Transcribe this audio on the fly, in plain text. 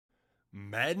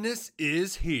Madness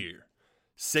is here.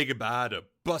 Say goodbye to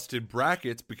busted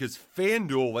brackets because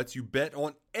FanDuel lets you bet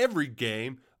on every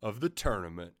game of the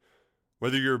tournament.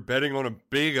 Whether you're betting on a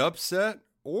big upset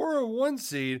or a one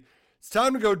seed, it's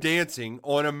time to go dancing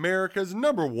on America's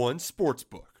 #1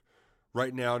 sportsbook.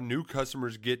 Right now, new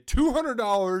customers get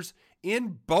 $200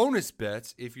 in bonus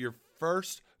bets if your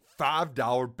first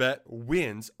 $5 bet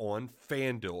wins on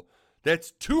FanDuel.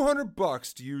 That's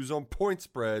 $200 to use on point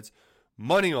spreads,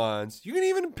 money lines. You can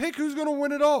even pick who's going to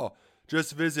win it all.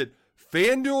 Just visit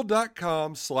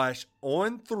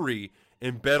FanDuel.com/on3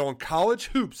 and bet on college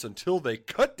hoops until they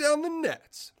cut down the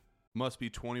nets. Must be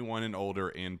 21 and older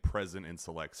and present in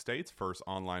select states. First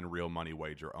online real money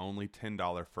wager only.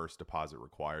 $10 first deposit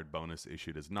required. Bonus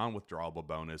issued as non-withdrawable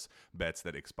bonus. Bets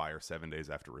that expire 7 days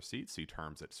after receipt. See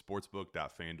terms at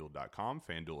sportsbook.fanduel.com.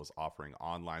 FanDuel is offering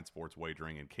online sports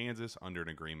wagering in Kansas under an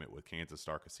agreement with Kansas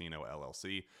Star Casino,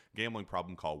 LLC. Gambling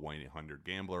problem? Call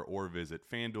 1-800-GAMBLER or visit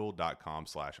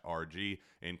fanduel.com/RG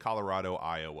in Colorado,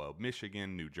 Iowa,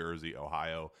 Michigan, New Jersey,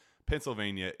 Ohio,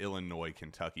 Pennsylvania, Illinois,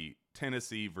 Kentucky,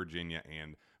 Tennessee, Virginia,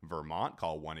 and Vermont.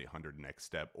 Call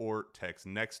 1-800-NEXT-STEP or text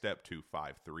NEXT-STEP to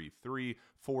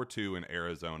 53342 in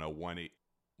Arizona,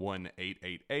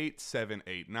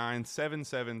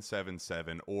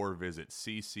 1-888-789-7777 or visit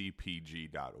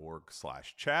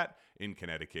ccpg.org/chat. In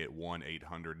Connecticut,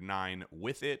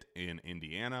 1-800-9-WITH-IT. In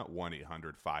Indiana,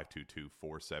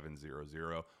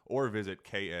 1-800-522-4700 or visit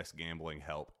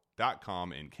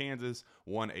ksgamblinghelp.com. In Kansas,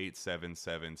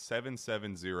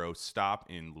 1-877-770-STOP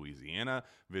in Louisiana.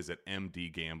 Visit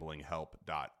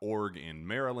mdgamblinghelp.org in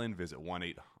Maryland. Visit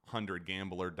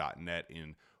 1-800-gambler.net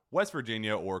in West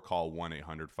Virginia or call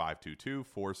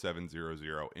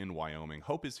 1-800-522-4700 in Wyoming.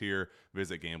 Hope is here.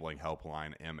 Visit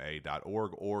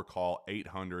gamblinghelplinema.org or call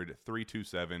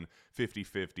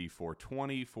 800-327-5050 for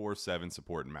 24/7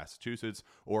 support in Massachusetts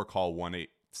or call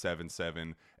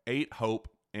 1-877-8-HOPE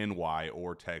NY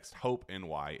or text Hope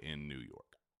NY in New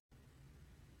York.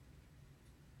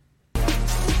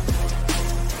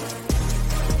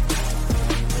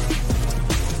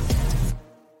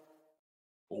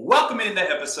 Welcome into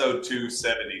episode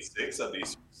 276 of the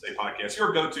Say Podcast,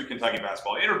 your go-to Kentucky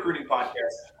basketball and recruiting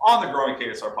podcast on the growing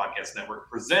KSR Podcast Network,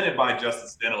 presented by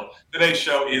Justice Dental. Today's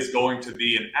show is going to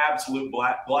be an absolute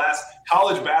blast.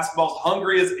 College basketball's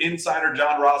hungriest insider,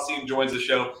 Jon Rothstein, joins the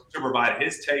show to provide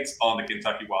his takes on the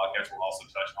Kentucky Wildcats. We'll also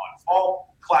touch on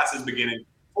fall classes beginning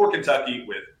for Kentucky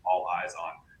with all eyes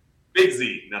on Big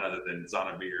Z, none other than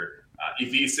Zanavir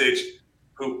Ivisic,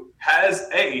 who has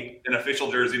an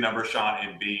official jersey number, Sean,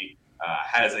 and B,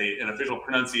 has an official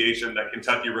pronunciation that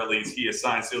Kentucky released. He is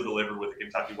signed, sealed, delivered with the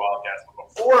Kentucky Wildcats. But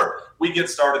before we get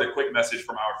started, a quick message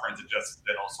from our friends at Justice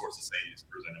Dental. Sources say it is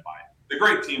presented by the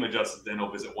great team at Justice Dental.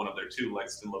 Visit one of their 2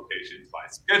 Lexington locations by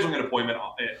scheduling an appointment,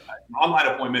 an online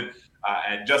appointment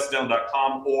at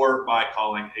justicedental.com or by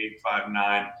calling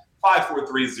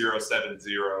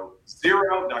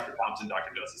 859-543-0700. Dr. Thompson,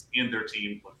 Dr. Justice, and their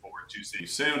team look forward to seeing you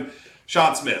soon.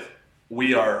 Sean Smith,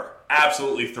 we are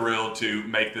absolutely thrilled to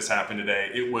make this happen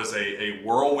today. It was a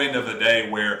whirlwind of a day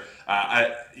where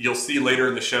you'll see later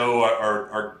in the show,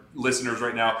 our listeners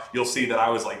right now, you'll see that I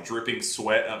was like dripping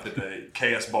sweat up at the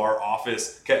KSR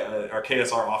offices.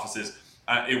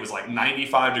 It was like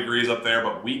 95 degrees up there,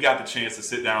 but we got the chance to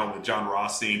sit down with Jon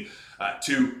Rothstein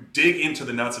to dig into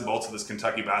the nuts and bolts of this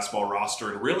Kentucky basketball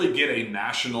roster and really get a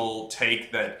national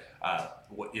take that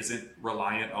isn't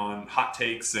reliant on hot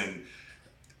takes and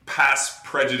past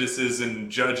prejudices and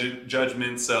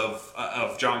judgments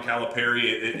of John Calipari.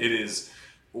 It is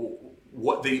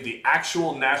what the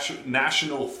actual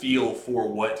national feel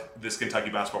for what this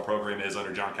Kentucky basketball program is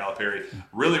under John Calipari.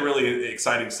 Really, really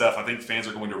exciting stuff. I think fans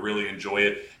are going to really enjoy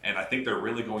it, and I think they're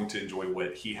really going to enjoy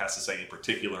what he has to say in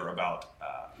particular about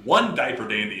one diaper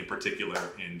dandy in particular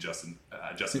in Justin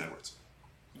Edwards.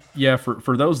 Yeah,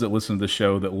 for those that listen to the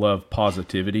show that love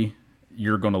positivity,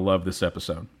 you're going to love this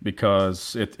episode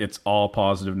because it's all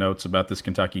positive notes about this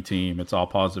Kentucky team. It's all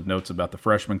positive notes about the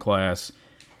freshman class,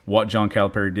 what John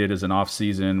Calipari did as an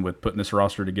offseason with putting this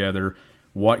roster together,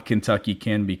 what Kentucky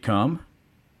can become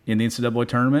in the NCAA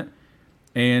tournament.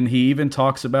 And he even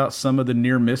talks about some of the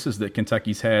near misses that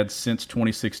Kentucky's had since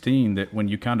 2016 that when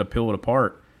you kind of peel it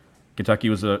apart, Kentucky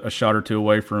was a shot or two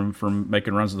away from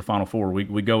making runs to the Final Four.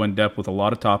 We go in depth with a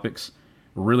lot of topics.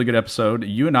 Really good episode.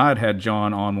 You and I had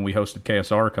John on when we hosted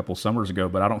KSR a couple of summers ago,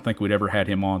 but I don't think we'd ever had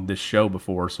him on this show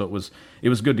before, so it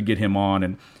was good to get him on.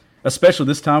 And especially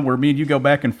this time where me and you go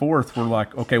back and forth, we're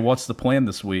like, okay, what's the plan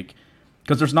this week?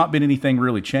 Because there's not been anything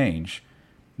really change,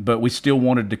 but we still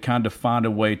wanted to kind of find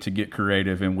a way to get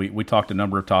creative, and we talked a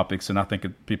number of topics, and I think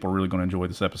people are really going to enjoy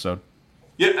this episode.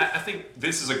 Yeah, I think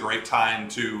this is a great time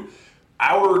to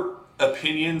our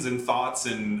opinions and thoughts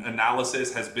and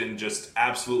analysis has been just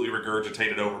absolutely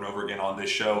regurgitated over and over again on this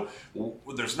show.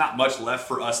 There's not much left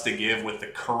for us to give with the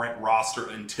current roster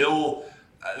until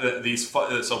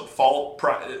fall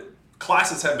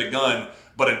classes have begun.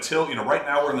 But until, right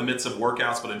now we're in the midst of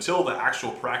workouts, but until the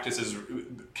actual practices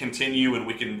continue and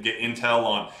we can get intel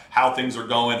on how things are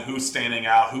going, who's standing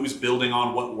out, who's building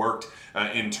on what worked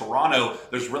in Toronto,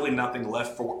 there's really nothing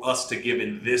left for us to give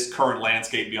in this current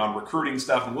landscape beyond recruiting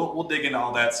stuff. And we'll dig into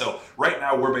all that. So right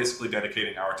now we're basically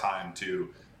dedicating our time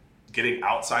to getting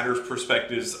outsiders'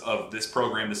 perspectives of this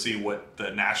program to see what the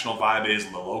national vibe is,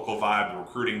 the local vibe, the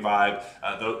recruiting vibe,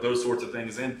 those sorts of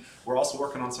things. And we're also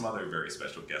working on some other very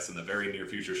special guests in the very near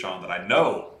future, Sean, that I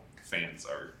know fans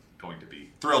are going to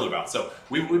be thrilled about. So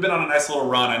we've been on a nice little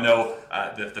run. I know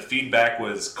that the feedback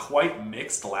was quite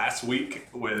mixed last week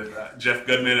with Jeff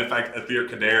Goodman. In fact, Athir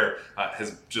Kader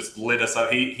has just lit us up.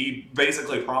 He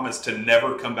basically promised to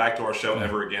never come back to our show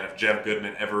ever again if Jeff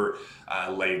Goodman ever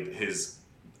laid his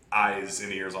eyes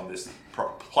and ears on this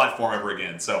platform ever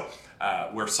again. So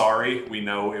we're sorry. We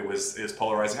know it was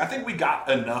polarizing. I think we got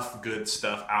enough good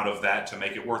stuff out of that to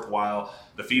make it worthwhile.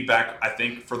 The feedback, I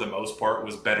think, for the most part,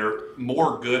 was better,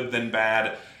 more good than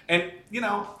bad. And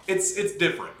it's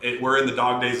different. We're in the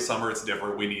dog days of summer. It's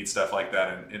different. We need stuff like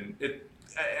that, and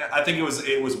I think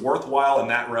it was worthwhile in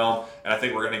that realm. And I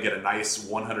think we're going to get a nice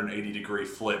 180-degree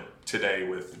flip today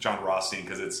with Jon Rothstein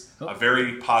because it's a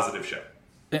very positive show.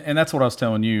 And that's what I was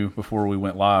telling you before we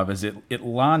went live, is it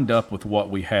lined up with what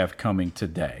we have coming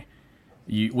today.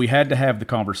 We had to have the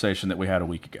conversation that we had a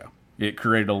week ago. It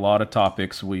created a lot of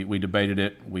topics. We debated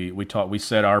it. We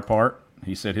said our part.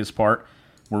 He said his part.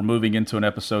 We're moving into an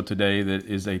episode today that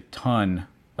is a ton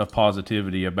of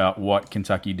positivity about what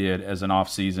Kentucky did as an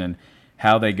offseason,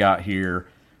 how they got here,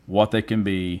 what they can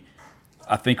be.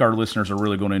 I think our listeners are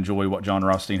really going to enjoy what Jon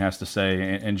Rothstein has to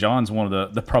say. And John's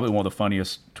probably one of the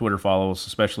funniest Twitter follows,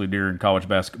 especially during college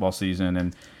basketball season.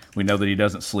 And we know that he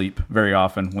doesn't sleep very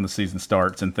often when the season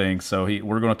starts and things. So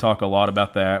we're going to talk a lot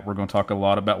about that. We're going to talk a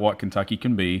lot about what Kentucky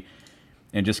can be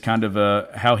and just kind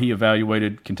of how he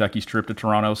evaluated Kentucky's trip to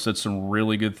Toronto. Said some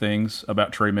really good things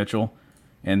about Trey Mitchell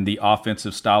and the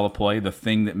offensive style of play, the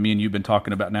thing that me and you have been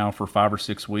talking about now for 5 or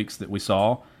 6 weeks that we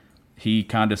saw. He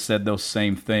kind of said those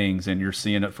same things, and you're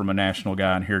seeing it from a national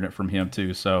guy and hearing it from him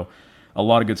too. So a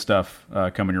lot of good stuff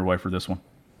coming your way for this one.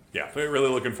 Yeah, really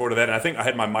looking forward to that. And I think I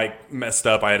had my mic messed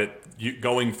up. I had it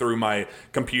going through my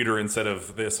computer instead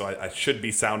of this, so I should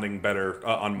be sounding better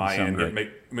on my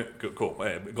end. Cool.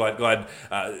 Glad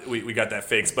we got that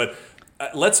fixed. But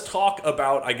let's talk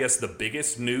about, I guess, the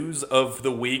biggest news of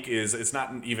the week is it's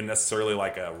not even necessarily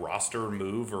like a roster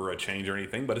move or a change or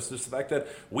anything, but it's just the fact that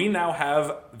we now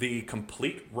have the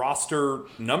complete roster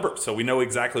number. So we know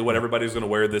exactly what everybody's going to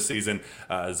wear this season.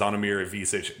 Zvonimir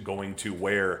Ivisic going to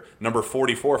wear number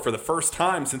 44 for the first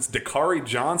time since Dakari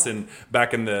Johnson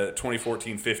back in the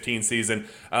 2014-15 season.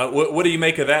 What do you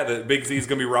make of that? That Big Z is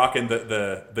going to be rocking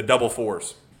the double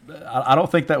fours. I don't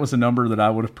think that was a number that I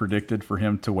would have predicted for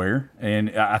him to wear. And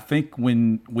I think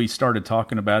when we started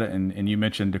talking about it and you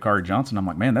mentioned Dakari Johnson, I'm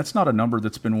like, man, that's not a number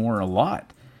that's been worn a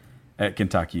lot at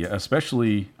Kentucky,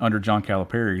 especially under John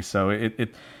Calipari. So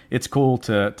it's cool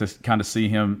to kind of see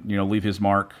him, leave his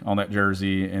mark on that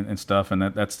jersey and stuff. And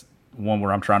that's one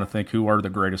where I'm trying to think who are the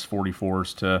greatest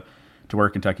 44s to wear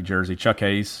a Kentucky jersey. Chuck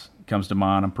Hayes comes to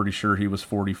mind. I'm pretty sure he was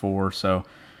 44. So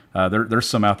there's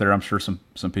some out there. I'm sure some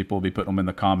people will be putting them in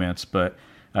the comments, but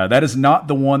that is not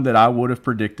the one that I would have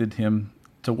predicted him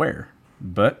to wear.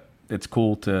 But it's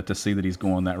cool to see that he's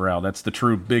going that route. That's the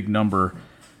true big number,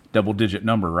 double-digit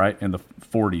number, right, in the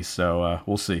 40s. So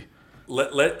we'll see.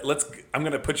 Let's. I'm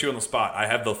going to put you on the spot. I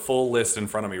have the full list in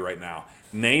front of me right now.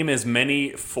 Name as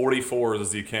many 44s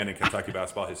as you can in Kentucky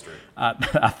basketball history.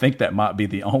 I think that might be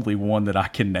the only one that I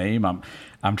can name.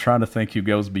 I'm trying to think who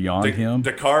goes beyond him.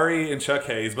 Dakari and Chuck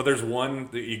Hayes, but there's one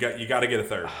that you got to get a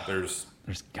third. There's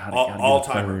got all to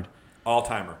get a third.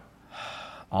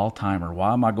 All timer.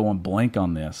 Why am I going blank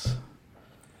on this?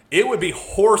 It would be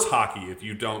horse hockey if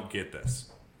you don't get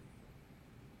this.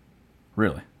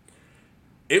 Really?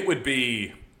 It would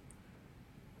be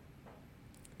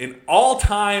an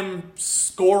all-time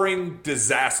scoring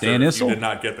disaster if you did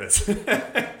not get this.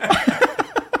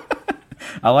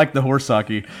 I like the horse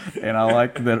hockey, and I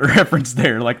like the reference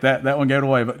there. Like that one gave it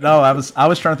away. But no, I was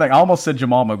trying to think. I almost said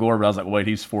Jamal McGore, but I was like, wait,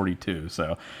 he's 42.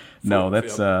 So no,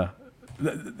 that's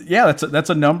that's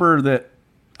a number that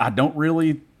I don't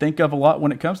really think of a lot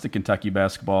when it comes to Kentucky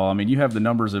basketball. I mean, you have the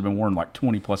numbers that have been worn like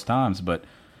 20 plus times, but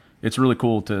it's really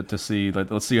cool to see.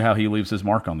 Let's see how he leaves his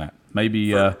mark on that.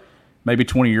 Maybe maybe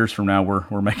 20 years from now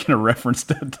we're making a reference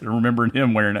to remembering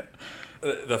him wearing it.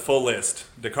 The full list: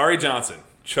 Dakari Johnson,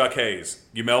 Chuck Hayes,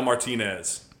 Yumel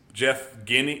Martinez, Jeff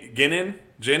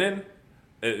Ginnin.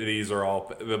 These are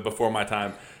all before my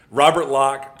time. Robert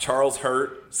Locke, Charles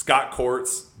Hurt, Scott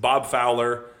Courts, Bob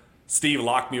Fowler, Steve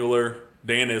Lockmuller,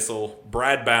 Dan Issel,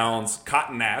 Brad Bounds,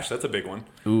 Cotton Nash, that's a big one.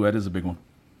 Ooh, that is a big one.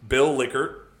 Bill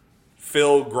Lickert,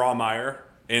 Phil Graumeyer,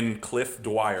 and Cliff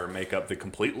Dwyer make up the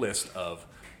complete list of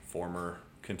former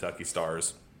Kentucky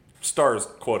stars,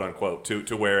 quote unquote,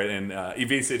 to wear it. And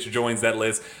Ivisic joins that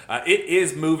list. It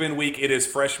is move-in week. It is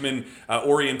freshman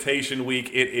orientation week.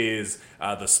 It is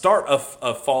the start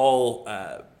of fall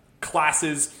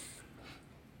classes.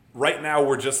 Right now,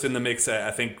 we're just in the mix.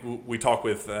 I think we talk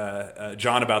with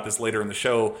John about this later in the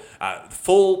show.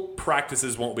 Full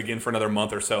practices won't begin for another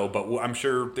month or so, but I'm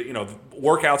sure that,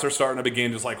 workouts are starting to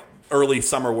begin, just like early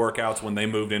summer workouts when they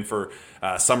moved in for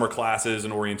summer classes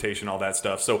and orientation, all that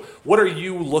stuff. So what are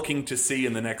you looking to see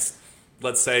in the next,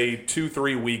 let's say,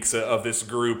 2-3 weeks of this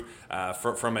group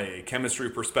from a chemistry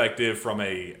perspective, from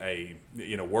a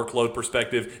workload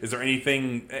perspective? Is there any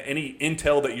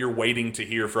intel that you're waiting to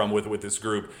hear from with this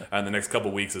group in the next couple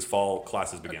of weeks as fall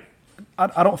classes begin?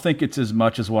 I don't think it's as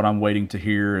much as what I'm waiting to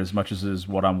hear as much as is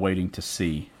what I'm waiting to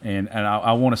see. And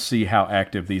I want to see how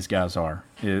active these guys are.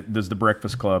 Does the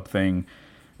Breakfast Club thing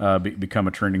become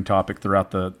a trending topic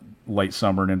throughout the late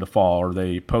summer and into fall? Are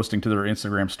they posting to their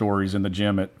Instagram stories in the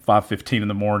gym at 5:15 in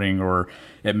the morning or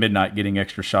at midnight getting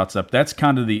extra shots up? That's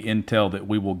kind of the intel that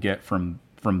we will get from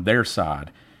their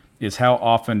side, is how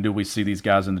often do we see these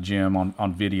guys in the gym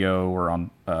on video or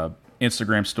on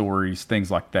Instagram stories, things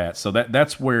like that. So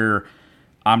that's where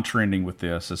I'm trending with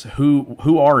this, is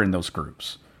who are in those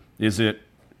groups. Is it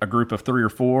a group of 3 or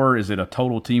 4? Is it a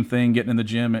total team thing, getting in the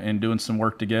gym and doing some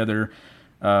work together?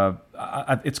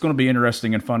 It's going to be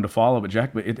interesting and fun to follow. But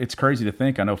Jack, it's crazy to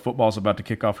think. I know football's about to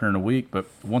kick off here in a week, but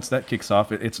once that kicks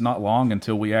off, it's not long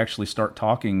until we actually start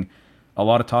talking a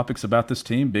lot of topics about this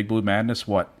team. Big Blue Madness,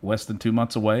 less than 2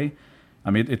 months away?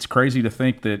 I mean, it's crazy to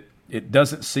think that it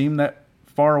doesn't seem that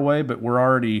far away, but we're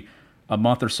already a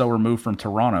month or so removed from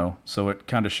Toronto. So it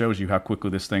kind of shows you how quickly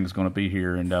this thing's going to be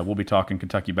here. And we'll be talking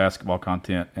Kentucky basketball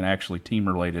content and actually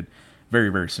team-related very,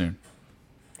 very soon.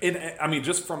 I mean,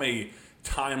 just from a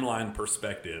timeline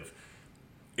perspective,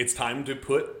 it's time to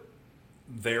put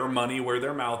their money where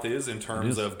their mouth is in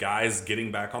terms of guys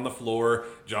getting back on the floor.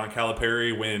 John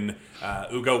Calipari, when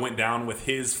Ugo went down with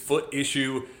his foot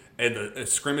issue at the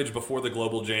scrimmage before the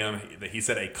Global Jam, he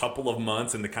said a couple of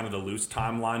months, and the loose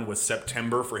timeline was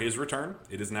September for his return.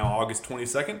 It is now August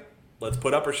 22nd. Let's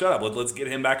put up or shut up. Let's get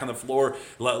him back on the floor.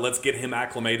 Let's get him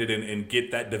acclimated and get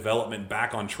that development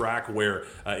back on track, where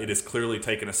it has clearly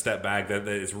taken a step back. That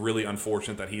is really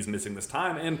unfortunate that he's missing this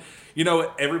time. And,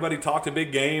 everybody talked a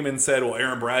big game and said, well,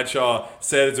 Aaron Bradshaw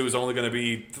said it was only going to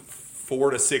be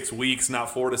 4 to 6 weeks, not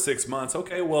 4 to 6 months.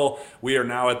 Okay, well, we are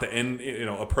now at the end,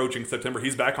 approaching September.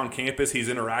 He's back on campus. He's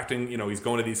interacting. He's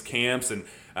going to these camps and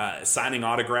signing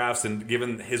autographs and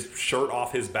giving his shirt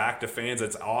off his back to fans.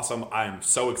 It's awesome. I'm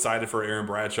so excited for Aaron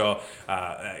Bradshaw.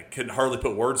 I can hardly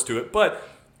put words to it, but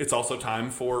it's also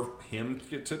time for him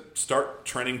to start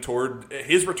trending toward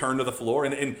his return to the floor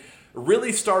and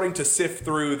really starting to sift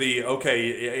through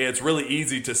it's really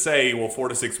easy to say, well, 4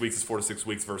 to 6 weeks is 4 to 6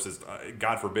 weeks versus,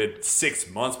 God forbid, 6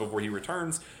 months before he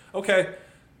returns. Okay,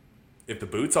 if the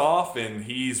boot's off and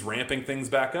he's ramping things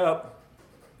back up,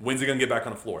 when's he going to get back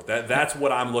on the floor? That's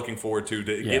what I'm looking forward to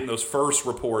getting those first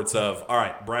reports of, all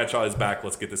right, Bradshaw is back,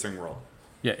 let's get this thing rolling.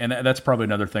 Yeah, and that's probably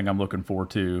another thing I'm looking forward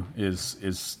to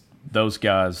is those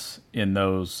guys in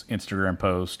those Instagram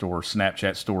posts or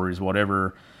Snapchat stories,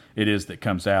 whatever it is that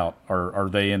comes out. Are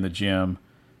they in the gym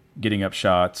getting up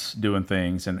shots, doing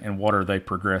things, and what are they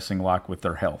progressing like with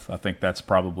their health? I think that's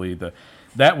probably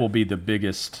that will be the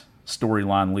biggest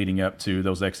storyline leading up to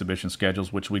those exhibition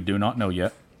schedules, which we do not know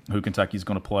yet who Kentucky's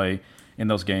going to play in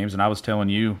those games. And I was telling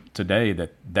you today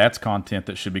that's content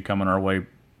that should be coming our way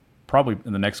probably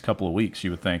in the next couple of weeks,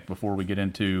 you would think, before we get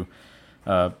into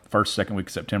first, second week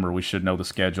of September. We should know the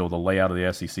schedule, the layout of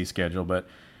the SEC schedule, but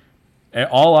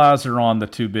all eyes are on the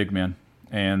 2 big men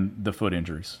and the foot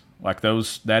injuries. Like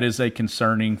that is a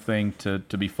concerning thing to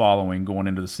be following going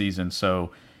into the season.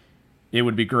 So it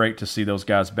would be great to see those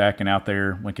guys backing out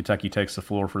there when Kentucky takes the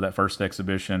floor for that first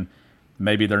exhibition.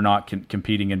 Maybe they're not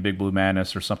competing in Big Blue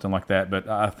Madness or something like that, but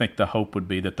I think the hope would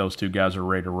be that those 2 guys are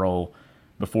ready to roll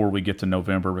before we get to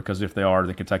November, because if they are,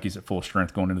 then Kentucky's at full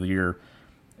strength going into the year,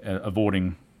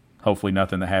 avoiding hopefully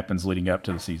nothing that happens leading up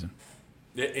to the season.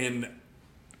 And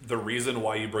the reason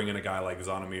why you bring in a guy like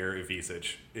Zvonimir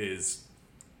Ivisic is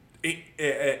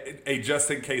a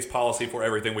just-in-case policy for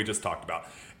everything we just talked about.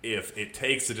 If it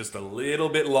takes just a little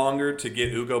bit longer to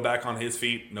get Ugo back on his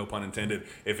feet, no pun intended,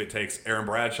 if it takes Aaron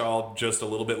Bradshaw just a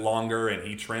little bit longer and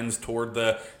he trends toward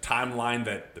the timeline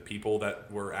that the people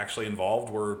that were actually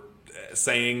involved were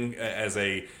saying as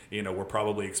we're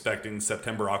probably expecting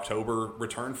September, October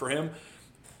return for him,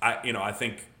 I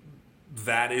think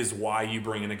that is why you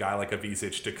bring in a guy like a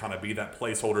Vicic to kind of be that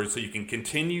placeholder so you can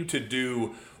continue to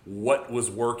do what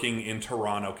was working in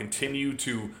Toronto, continue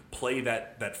to play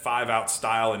that 5-out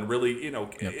style, and really,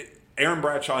 Aaron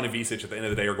Bradshaw and Vicic at the end of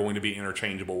the day are going to be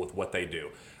interchangeable with what they do.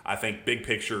 I think big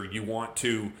picture, you want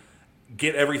to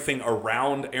get everything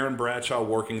around Aaron Bradshaw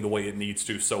working the way it needs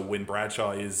to, so when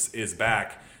Bradshaw is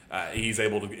back, he's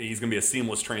going to be a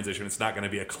seamless transition. It's not going to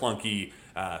be a clunky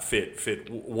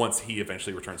fit once he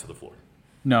eventually returns to the floor.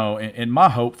 No, and my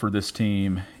hope for this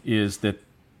team is that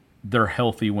they're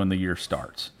healthy when the year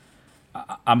starts.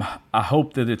 I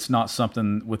hope that it's not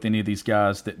something with any of these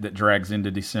guys that drags into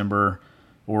December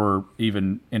or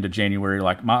even into January.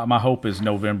 Like my hope is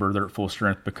November they're at full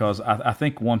strength, because I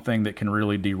think one thing that can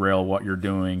really derail what you're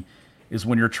doing is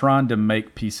when you're trying to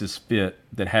make pieces fit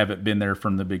that haven't been there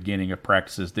from the beginning of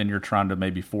practices, then you're trying to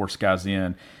maybe force guys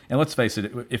in. And let's face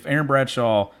it, if Aaron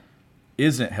Bradshaw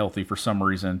isn't healthy for some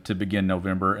reason to begin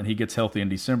November and he gets healthy in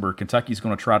December, Kentucky's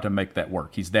going to try to make that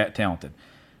work. He's that talented.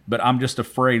 But I'm just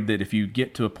afraid that if you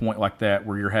get to a point like that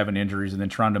where you're having injuries and then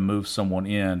trying to move someone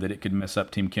in, that it could mess up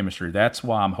team chemistry. That's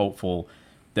why I'm hopeful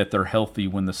that they're healthy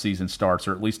when the season starts,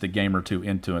 or at least a game or two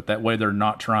into it. That way they're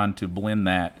not trying to blend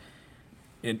that.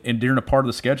 And during a part of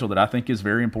the schedule that I think is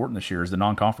very important this year is the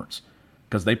non-conference,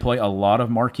 because they play a lot of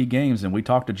marquee games, and we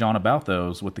talked to John about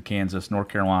those with the Kansas, North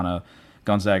Carolina,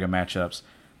 Gonzaga matchups.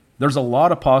 There's a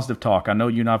lot of positive talk. I know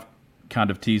you and I've kind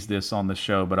of teased this on this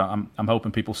show, but I'm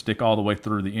hoping people stick all the way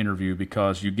through the interview,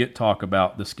 because you get talk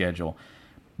about the schedule.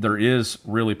 There is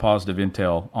really positive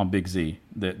intel on Big Z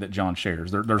that John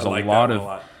shares. There's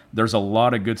a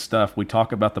lot of good stuff. We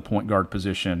talk about the point guard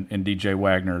position in DJ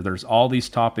Wagner. There's all these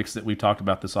topics that we talked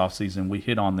about this offseason. We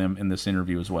hit on them in this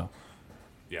interview as well.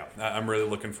 Yeah, I'm really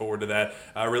looking forward to that.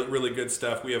 Really good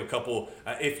stuff. We have a couple.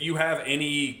 If you have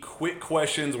any quick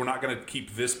questions, we're not going to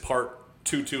keep this part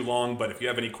too long, but if you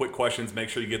have any quick questions, make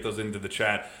sure you get those into the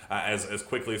chat as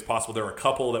quickly as possible. There are a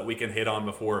couple that we can hit on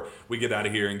before we get out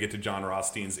of here and get to Jon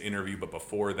Rothstein's interview, but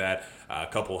before that, a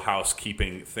couple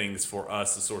housekeeping things for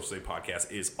us. The Source Say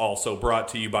podcast is also brought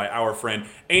to you by our friend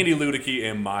Andy Ludicky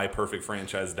and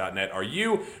MyPerfectFranchise.net. Are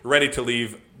you ready to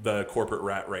leave the corporate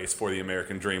rat race for the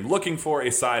American dream, looking for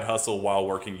a side hustle while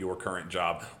working your current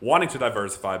job, wanting to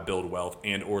diversify, build wealth,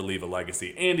 and or leave a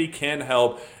legacy? Andy can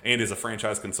help, and is a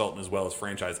franchise consultant as well as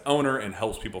franchise owner, and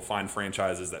helps people find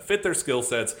franchises that fit their skill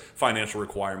sets, financial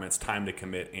requirements, time to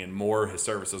commit, and more. His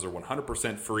services are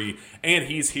 100% free, and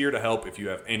he's here to help. If you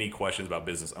have any questions about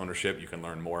business ownership, you can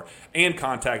learn more and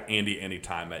contact Andy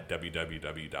anytime at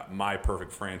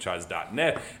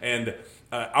www.myperfectfranchise.net. And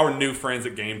our new friends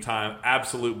at Game Time,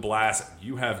 absolute blast.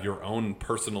 You have your own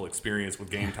personal experience with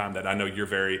Game Time that I know you're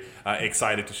very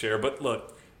excited to share. But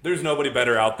look, there's nobody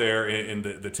better out there in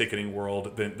the ticketing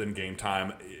world than Game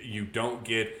Time. You don't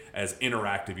get as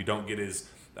interactive. You don't get as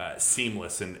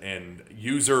seamless and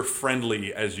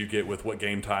user-friendly as you get with what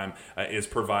Game Time is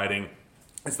providing.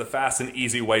 It's the fast and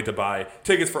easy way to buy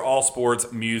tickets for all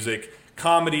sports, music,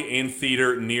 comedy, and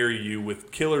theater near you,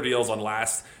 with killer deals on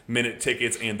last-minute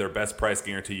tickets and their best price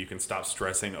guarantee. You can stop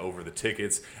stressing over the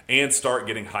tickets and start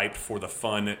getting hyped for the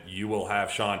fun you will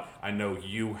have. Sean, I know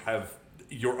you have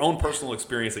your own personal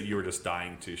experience that you were just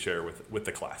dying to share with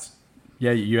the class.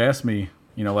 Yeah, you asked me,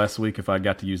 last week if I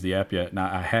got to use the app yet, and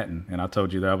I hadn't. And I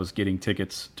told you that I was getting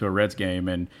tickets to a Reds game,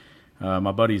 and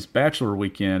my buddy's bachelor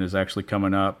weekend is actually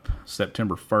coming up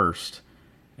September 1st,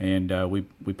 and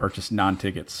we purchased 9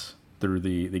 tickets through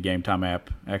the Game Time app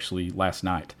actually last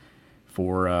night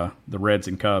for the Reds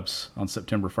and Cubs on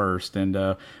September 1st. And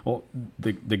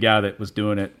the guy that was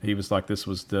doing it, he was like, this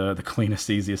was the cleanest,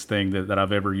 easiest thing that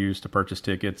I've ever used to purchase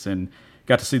tickets, and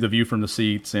got to see the view from the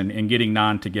seats and getting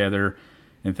 9 together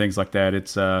and things like that.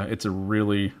 It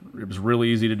was really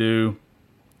easy to do,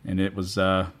 and it was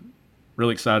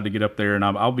really excited to get up there. And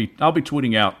I'll be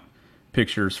tweeting out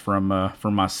pictures from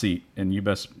my seat, and you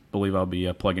best believe I'll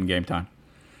be plugging Game Time.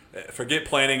 Forget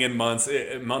planning in months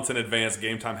in advance.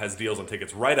 Game Time has deals on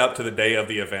tickets right up to the day of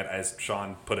the event, as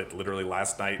Sean put it literally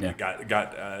last night. Yeah.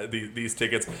 Got these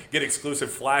tickets. Get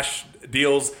exclusive flash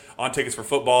deals on tickets for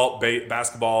football,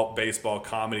 basketball, baseball,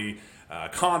 comedy,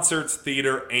 concerts,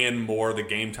 theater, and more. The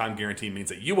Game Time guarantee means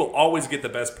that you will always get the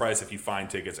best price if you find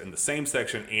tickets in the same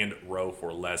section and row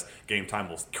for less. Game Time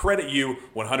will credit you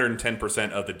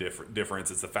 110% of the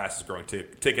difference. It's the fastest growing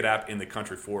ticket app in the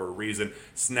country for a reason.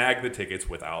 Snag the tickets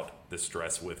without the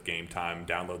stress with Game Time.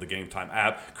 Download the Game Time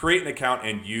app, create an account,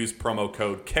 and use promo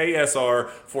code KSR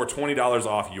for $20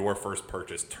 off your first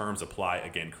purchase. Terms apply.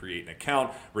 Again, create an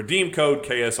account, redeem code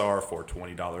KSR for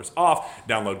 $20 off.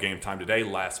 Download Game Time today.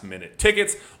 Last minute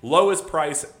tickets, lowest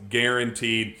price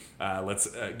guaranteed. Let's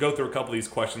go through a couple of these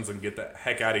questions and get the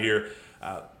heck out of here.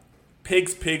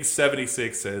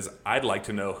 Pigs76 says, I'd like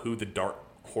to know who the dark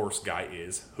horse guy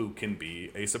is who can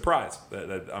be a surprise.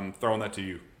 I'm throwing that to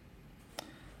you.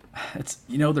 I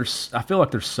feel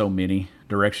like there's so many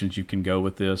directions you can go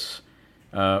with this.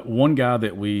 One guy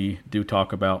that we do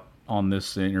talk about on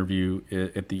this interview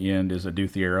at the end is Adu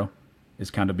Thiero, is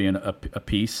kind of being a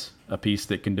piece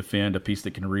that can defend, a piece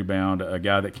that can rebound, a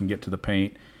guy that can get to the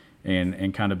paint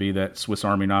and kind of be that Swiss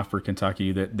Army knife for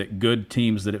Kentucky that good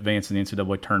teams that advance in the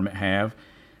NCAA tournament have.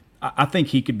 I think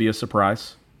he could be a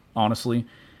surprise, honestly.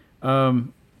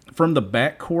 From the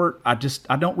backcourt,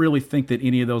 I don't really think that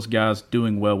any of those guys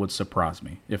doing well would surprise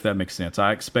me, if that makes sense.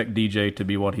 I expect DJ to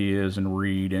be what he is, and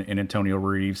Reed and Antonio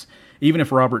Reeves. Even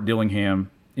if Robert Dillingham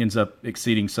ends up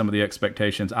exceeding some of the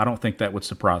expectations, I don't think that would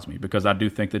surprise me because I do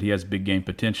think that he has big game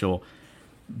potential.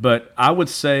 But I would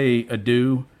say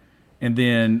Adu, and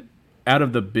then out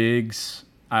of the bigs,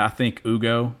 I think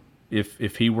Ugo,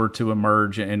 if he were to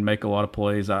emerge and make a lot of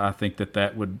plays, I think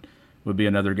that would be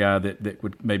another guy that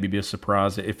would maybe be a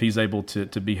surprise if he's able to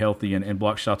be healthy and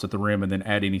block shots at the rim and then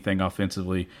add anything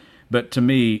offensively. But to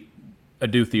me,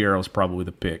 Adu Thiero is probably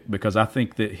the pick because I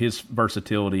think that his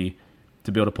versatility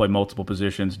to be able to play multiple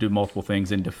positions, do multiple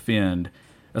things, and defend,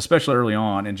 especially early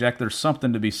on. And, Jack, there's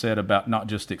something to be said about not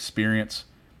just experience,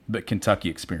 but Kentucky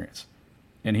experience.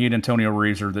 And he and Antonio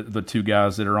Reeves are the two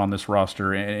guys that are on this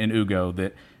roster, and Ugo,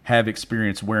 that have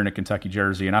experience wearing a Kentucky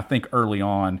jersey. And I think early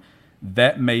on,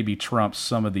 that maybe trumps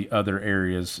some of the other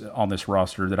areas on this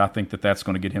roster that I think that's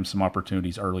going to get him some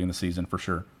opportunities early in the season for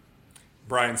sure.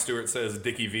 Brian Stewart says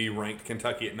Dickie V ranked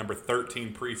Kentucky at number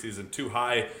 13 preseason. Too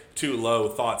high, too low.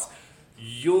 Thoughts?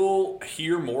 You'll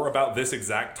hear more about this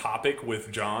exact topic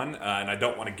with Jon, and I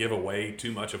don't want to give away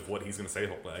too much of what he's going to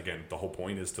say. Again, the whole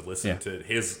point is to listen to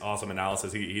his awesome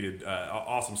analysis. He did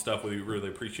awesome stuff. We really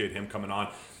appreciate him coming on.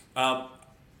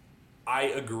 I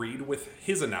agreed with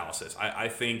his analysis. I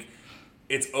think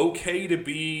it's okay to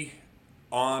be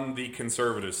on the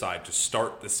conservative side, to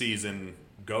start the season,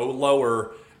 go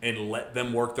lower, and let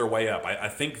them work their way up. I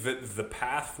think that the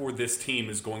path for this team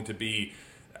is going to be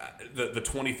the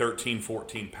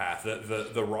 2013-14 path.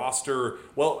 The roster,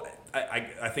 well,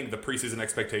 I think the preseason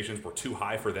expectations were too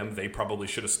high for them. They probably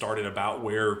should have started about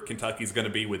where Kentucky's going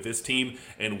to be with this team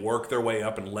and work their way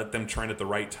up and let them train at the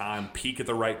right time, peak at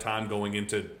the right time going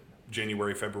into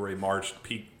January, February, March,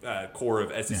 peak core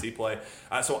of SEC play.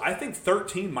 So I think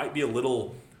 13 might be a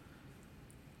little,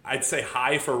 I'd say,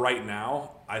 high for right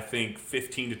now. I think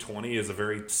 15 to 20 is a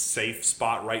very safe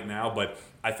spot right now, but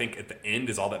I think at the end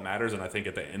is all that matters, and I think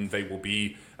at the end they will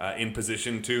be in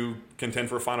position to contend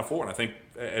for a Final Four, and I think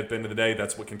at the end of the day,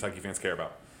 that's what Kentucky fans care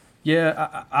about.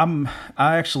 Yeah,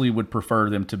 I actually would prefer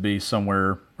them to be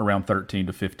somewhere around 13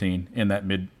 to 15 in that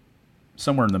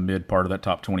somewhere in the mid part of that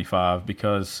top 25,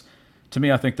 because to me,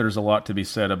 I think there's a lot to be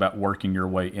said about working your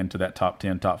way into that top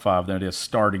 10, top 5 than it is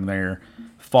starting there,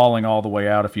 falling all the way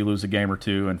out if you lose a game or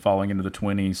two, and falling into the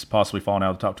 20s, possibly falling out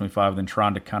of the top 25, then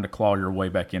trying to kind of claw your way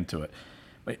back into it.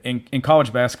 But in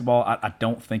college basketball, I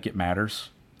don't think it matters,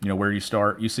 where you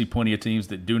start. You see plenty of teams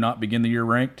that do not begin the year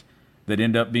ranked that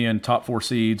end up being top 4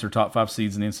 seeds or top 5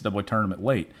 seeds in the NCAA tournament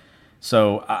late.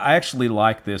 So I actually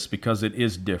like this because it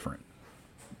is different.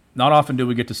 Not often do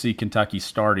we get to see Kentucky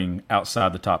starting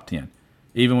outside the top 10.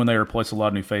 Even when they replace a lot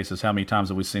of new faces, how many times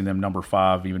have we seen them number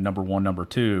 5, even number 1, number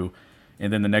 2,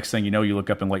 and then the next thing you know, you look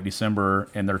up in late December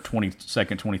and they're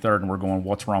 22nd, 23rd, and we're going,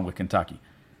 what's wrong with Kentucky?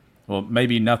 Well,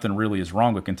 maybe nothing really is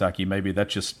wrong with Kentucky. Maybe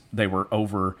that's just they were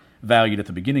overvalued at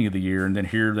the beginning of the year, and then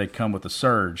here they come with a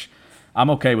surge. I'm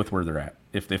okay with where they're at.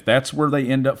 If that's where they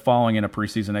end up falling in a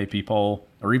preseason AP poll,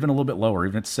 or even a little bit lower,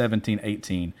 even at 17,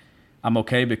 18, I'm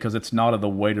okay because it's not the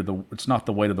weight of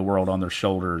the world on their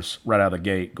shoulders right out of the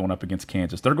gate going up against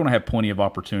Kansas. They're going to have plenty of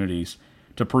opportunities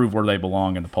to prove where they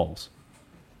belong in the polls.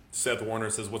 Seth Warner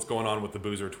says, what's going on with the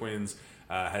Boozer twins?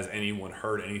 Has anyone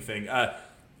heard anything?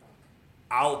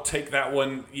 I'll take that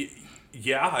one.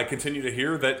 Yeah, I continue to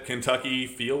hear that Kentucky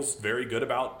feels very good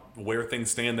about where things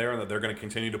stand there and that they're going to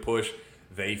continue to push.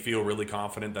 they feel really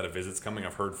confident that a visit's coming.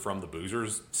 I've heard from the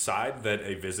Boozers side that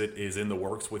a visit is in the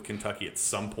works with Kentucky at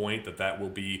some point, that will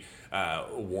be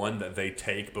one that they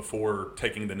take before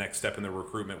taking the next step in their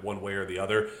recruitment one way or the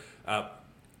other.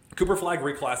 Cooper Flag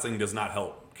reclassing does not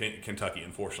help Kentucky,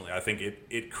 unfortunately. I think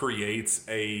it creates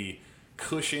a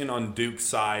cushion on Duke's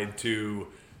side to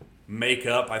make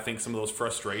up, I think, some of those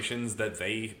frustrations that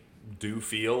they do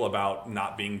feel about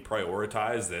not being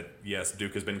prioritized. That, yes,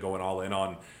 Duke has been going all in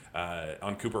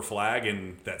on Cooper Flag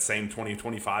in that same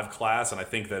 2025 class, and I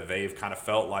think that they've kind of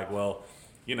felt like, well,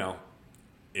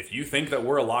 if you think that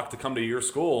we're a lock to come to your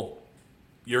school,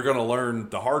 you're going to learn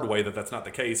the hard way that that's not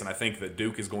the case. And I think that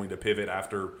Duke is going to pivot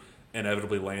after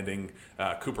inevitably landing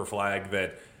Cooper Flag,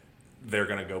 that they're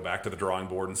going to go back to the drawing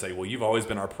board and say, well, you've always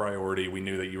been our priority. We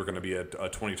knew that you were going to be a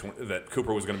 2020, that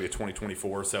Cooper was going to be a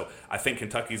 2024. So I think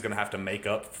Kentucky's going to have to make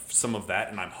up some of that,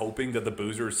 and I'm hoping that the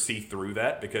Boozers see through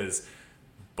that, because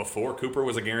before Cooper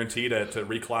was a guarantee to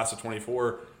reclass to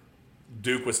 24,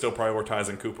 Duke was still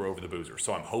prioritizing Cooper over the Boozers.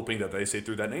 So I'm hoping that they see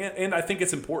through that. And I think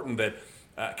it's important that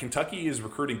Kentucky is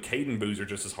recruiting Caden Boozer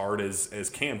just as hard as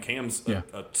Cam. Cam's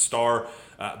a star,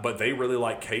 but they really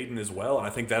like Caden as well. And I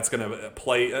think that's going to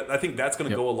play. I think that's going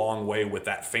to go a long way with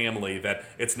that family, that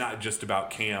it's not just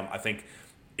about Cam. I think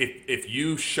if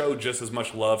you show just as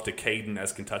much love to Caden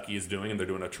as Kentucky is doing, and they're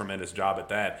doing a tremendous job at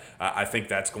that, I think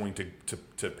that's going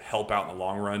to help out in the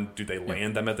long run. Do they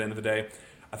land them at the end of the day?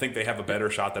 I think they have a better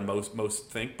shot than most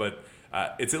think, but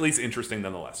it's at least interesting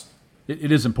nonetheless.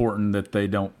 It is important that they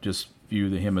don't just view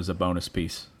him as a bonus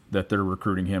piece, that they're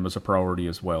recruiting him as a priority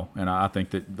as well. And I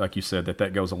think that, like you said,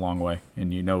 that goes a long way.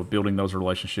 And, building those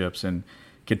relationships. And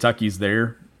Kentucky's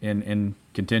there in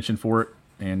contention for it.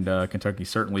 And Kentucky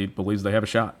certainly believes they have a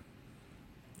shot.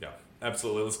 Yeah,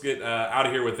 absolutely. Let's get out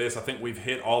of here with this. I think we've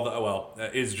hit all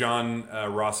the – is Jon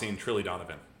Rothstein Trilly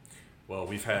Donovan? Well,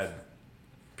 we've had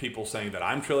people saying that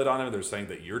I'm Trilly Donovan. They're saying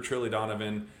that you're Trilly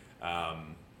Donovan.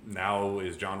 Now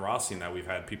is Jon Rothstein. Now we've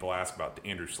had people ask about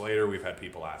Andrew Slater. We've had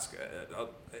people ask.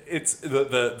 It's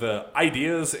the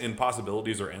ideas and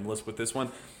possibilities are endless with this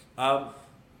one.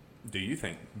 Do you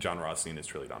think Jon Rothstein is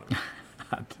Trilly Donovan?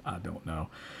 I don't know.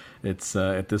 It's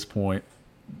at this point,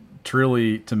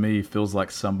 Trilly to me feels like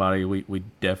somebody we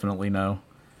definitely know.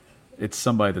 It's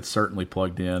somebody that's certainly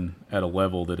plugged in at a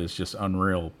level that is just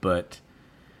unreal. But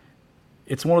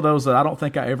it's one of those that I don't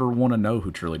think I ever want to know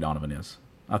who Trilly Donovan is.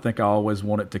 I think I always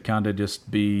want it to kind of just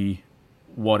be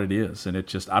what it is. And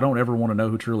I don't ever want to know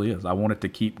who Trilly is. I want it to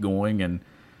keep going, and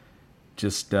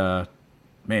just, man,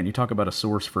 you talk about a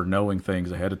source for knowing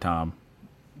things ahead of time.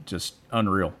 Just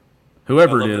unreal.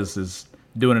 Whoever it is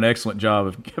doing an excellent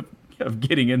job of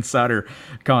getting insider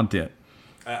content.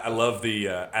 I love the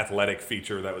athletic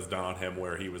feature that was done on him,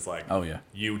 where he was like, oh, yeah,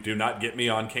 you do not get me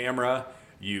on camera.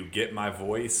 You get my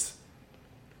voice.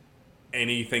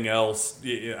 Anything else,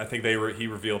 I think he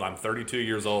revealed, I'm 32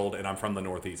 years old and I'm from the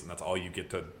Northeast, and that's all you get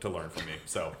to learn from me.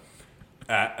 So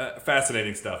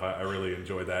fascinating stuff. I really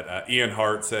enjoyed that. Ian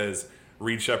Hart says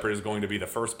Reed Sheppard is going to be the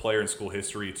first player in school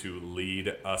history to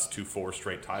lead us to 4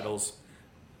 straight titles.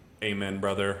 Amen,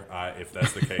 brother. If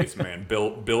that's the case, man,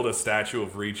 build a statue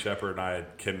of Reed Sheppard, and I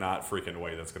cannot freaking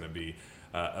wait. That's going to be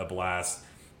a blast.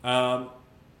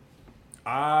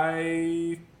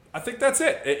 I think that's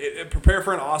it. Prepare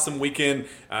for an awesome weekend.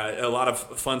 A lot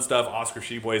of fun stuff. Oscar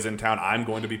Sheboy is in town. I'm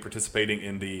going to be participating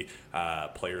in the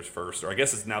Players First, or I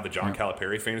guess it's now the John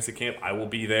Calipari Fantasy Camp. I will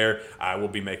be there. I will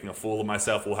be making a fool of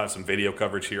myself. We'll have some video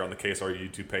coverage here on the KSR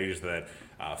YouTube page that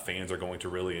fans are going to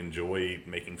really enjoy,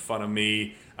 making fun of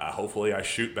me. Hopefully I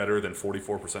shoot better than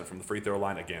 44% from the free throw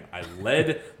line. Again, I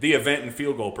led the event in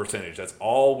field goal percentage. That's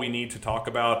all we need to talk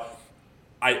about.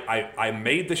 I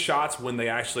made the shots when they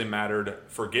actually mattered.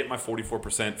 Forget my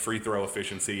 44% free throw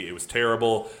efficiency. It was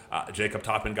terrible. Jacob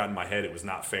Toppin got in my head. It was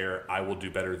not fair. I will do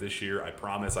better this year. I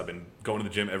promise. I've been going to the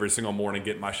gym every single morning,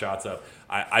 getting my shots up.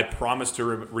 I promise to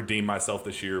redeem myself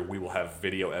this year. We will have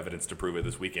video evidence to prove it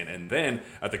this weekend. And then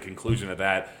at the conclusion of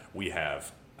that, we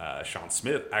have Sean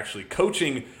Smith actually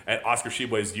coaching at Oscar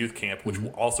Sheboy's youth camp, which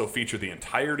will also feature the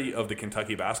entirety of the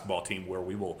Kentucky basketball team, where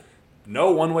we will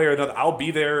know one way or another. I'll be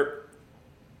there,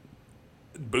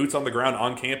 boots on the ground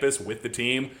on campus with the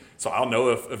team, so I'll know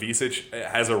if Avicic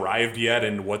has arrived yet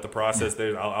and what the process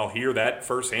there. I'll hear that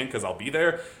firsthand because I'll be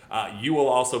there. You will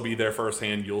also be there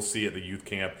firsthand. You'll see at the youth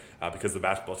camp because the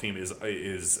basketball team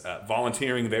is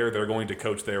volunteering there. They're going to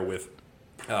coach there with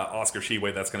Oscar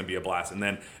Sheboy. That's going to be a blast. And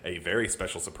then a very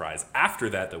special surprise after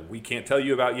that we can't tell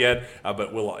you about yet,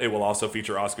 but it will also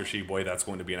feature Oscar Sheboy. That's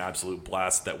going to be an absolute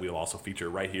blast that we'll also feature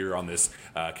right here on this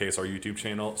KSR YouTube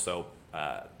channel. So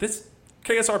this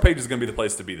KSR page is going to be the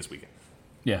place to be this weekend.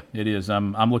 Yeah, it is.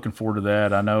 I'm looking forward to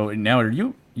that. I know now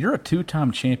you're a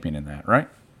 2-time champion in that, right?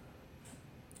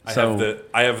 I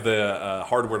have the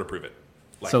hardware to prove it.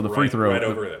 Like so the free throw right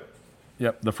over it.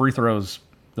 Yep, the free throw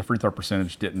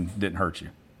percentage didn't hurt you.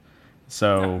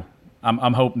 So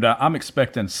I'm hoping I'm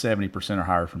expecting 70% or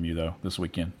higher from you though this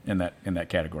weekend in that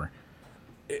category.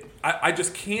 I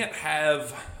just can't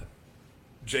have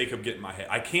Jacob get in my head.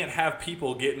 I can't have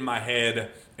people get in my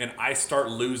head and I start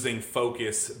losing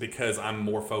focus because I'm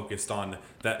more focused on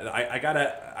that. I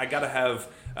gotta have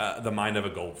the mind of a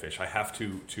goldfish. I have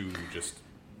to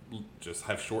just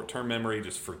have short-term memory,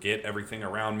 just forget everything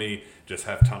around me, just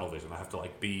have tunnel vision. I have to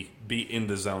be in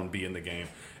the zone, be in the game,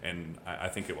 and I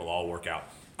think it will all work out.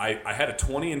 I had a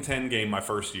 20-10 game my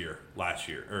first year last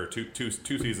year, or two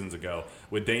seasons ago,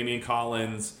 with Damian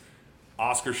Collins,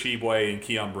 Oscar Sheboy, and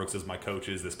Keon Brooks as my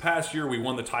coaches. This past year we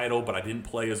won the title, but I didn't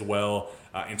play as well.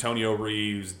 Antonio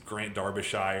Reeves, Grant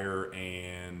Darbyshire,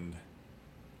 and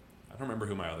I don't remember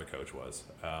who my other coach was.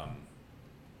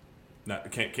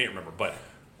 Can't remember, but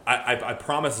I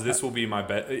promise this will be my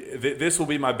this will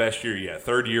be my best year yet.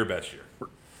 Third year best year.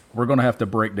 We're going to have to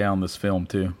break down this film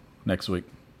too next week.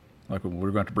 Like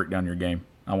we're going to have to break down your game.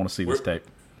 I want to see this tape.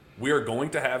 We are going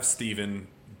to have Steven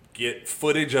get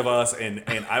footage of us, and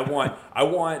I want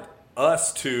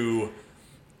us to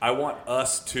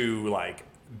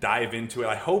dive into it.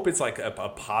 I hope it's like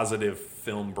a positive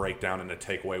film breakdown and a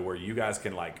takeaway where you guys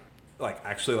can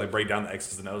actually break down the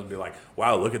X's and O's and be like,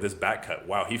 wow, look at this back cut.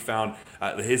 Wow, he found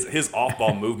his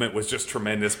off-ball movement was just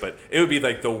tremendous. But it would be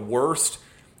like the worst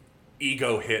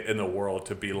ego hit in the world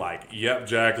to be like, yep,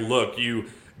 Jack, look, you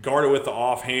guarded with the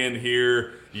offhand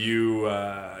here.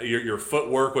 Your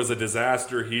footwork was a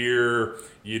disaster here.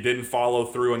 You didn't follow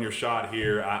through on your shot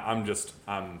here. I'm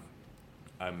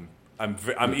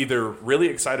either really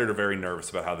excited or very nervous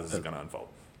about how this is going to unfold.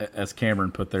 As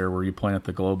Cameron put there, were you playing at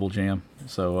the Global Jam?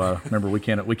 So remember, we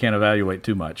can't evaluate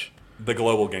too much. The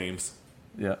Global Games.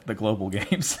 Yeah, the Global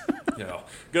Games. Yeah.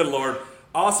 Good Lord.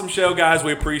 Awesome show, guys.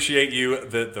 We appreciate you.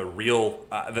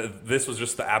 This was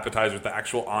just the appetizer. The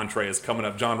actual entree is coming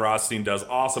up. Jon Rothstein does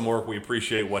awesome work. We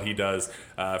appreciate what he does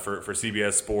for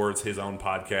CBS Sports, his own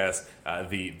podcast,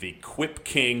 the Quip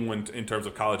King in terms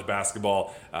of college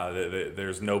basketball.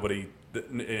 There's nobody.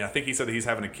 I think he said that he's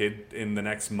having a kid in the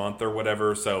next month or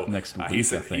whatever. So next week, he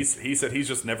said he's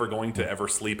just never going to ever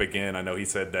sleep again. I know he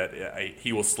said that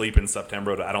he will sleep in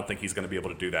September, but I don't think he's going to be able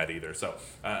to do that either. So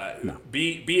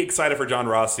be excited for Jon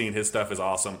Rothstein. His stuff is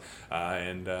awesome,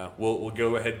 and we'll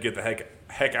go ahead and get the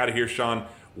heck out of here. Sean,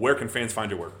 where can fans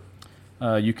find your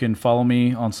work? You can follow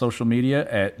me on social media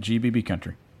at GBB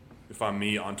Country. You can find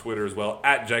me on Twitter as well,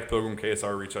 at Jack Pilgrim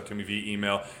KSR. Reach out to me via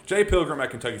email,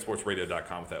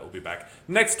 jpilgrim@KentuckySportsRadio.com. With that, we'll be back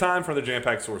next time for the Jam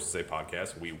Packed Sources Say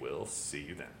podcast. We will see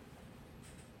you then.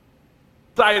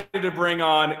 Excited to bring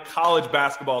on college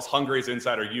basketball's hungriest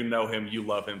insider. You know him, you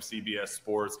love him, CBS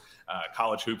Sports,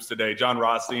 College Hoops Today. Jon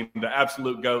Rothstein, the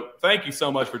absolute GOAT. Thank you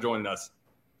so much for joining us.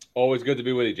 Always good to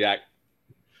be with you, Jack.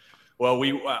 Well,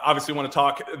 we obviously want to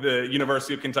talk. The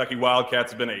University of Kentucky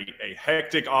Wildcats have been a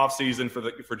hectic offseason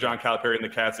for John Calipari and the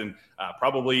Cats, and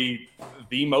probably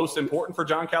the most important for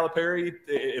John Calipari,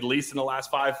 at least in the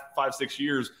last 5-6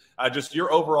 years. Just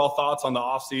your overall thoughts on the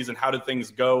offseason. How did things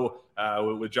go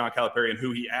with John Calipari and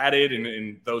who he added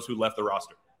and those who left the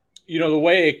roster? You know, the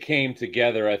way it came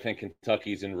together, I think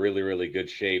Kentucky's in really, really good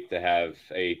shape to have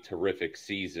a terrific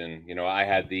season. You know, I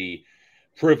had the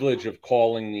privilege of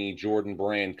calling the Jordan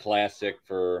Brand Classic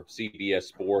for CBS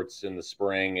Sports in the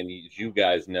spring. And as you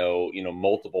guys know,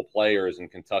 multiple players in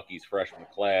Kentucky's freshman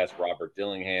class, Robert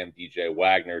Dillingham, DJ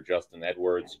Wagner, Justin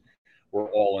Edwards, were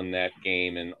all in that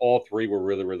game. And all three were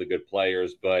really, really good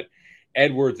players. But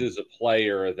Edwards is a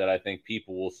player that I think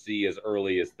people will see as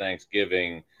early as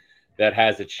Thanksgiving that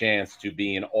has a chance to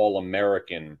be an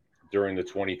All-American during the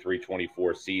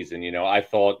 23-24 season. I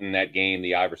thought in that game,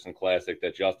 the Iverson Classic,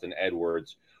 that Justin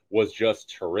Edwards was just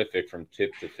terrific from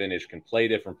tip to finish, can play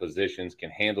different positions, can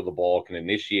handle the ball, can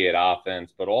initiate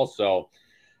offense, but also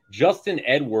Justin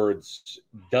Edwards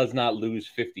does not lose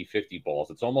 50-50 balls.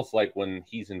 It's almost like when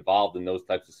he's involved in those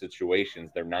types of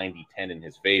situations, they're 90-10 in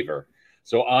his favor.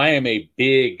 So I am a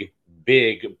big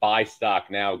buy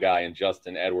stock now guy in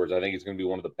Justin Edwards. I think he's going to be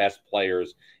one of the best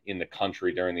players in the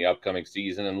country during the upcoming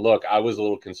season. And look, I was a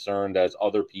little concerned, as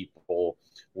other people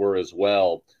were as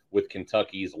well, with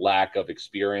Kentucky's lack of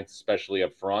experience, especially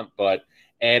up front. But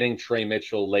adding Trey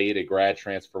Mitchell late, a grad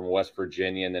transfer from West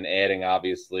Virginia, and then adding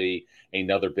obviously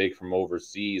another big from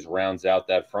overseas rounds out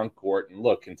that front court. And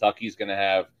look, Kentucky's going to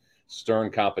have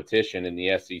stern competition in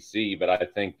the SEC, but I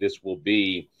think this will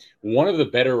be one of the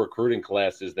better recruiting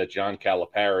classes that John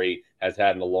Calipari has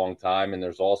had in a long time. And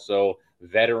there's also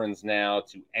veterans now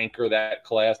to anchor that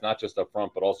class, not just up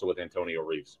front, but also with Antonio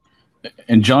Reeves.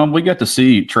 And John, we got to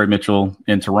see Trey Mitchell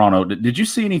in Toronto. Did you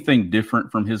see anything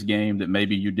different from his game that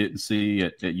maybe you didn't see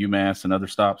at UMass and other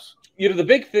stops? The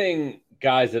big thing,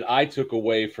 guys, that I took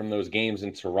away from those games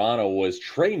in Toronto was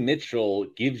Trey Mitchell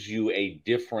gives you a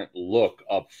different look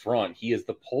up front. He is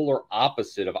the polar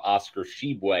opposite of Oscar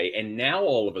Tshiebwe. And now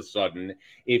all of a sudden,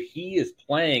 if he is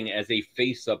playing as a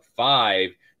face-up 5,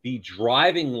 the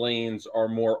driving lanes are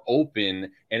more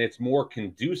open and it's more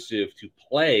conducive to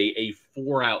play a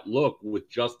 4-out look with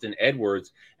Justin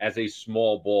Edwards as a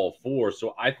small ball 4.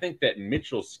 So I think that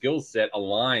Mitchell's skill set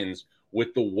aligns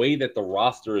with the way that the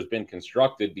roster has been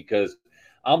constructed, because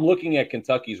I'm looking at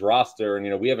Kentucky's roster,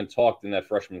 and, we haven't talked in that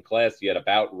freshman class yet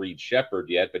about Reed Sheppard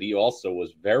yet, but he also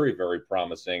was very, very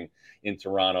promising in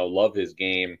Toronto. Love his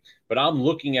game. But I'm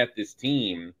looking at this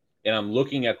team, and I'm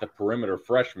looking at the perimeter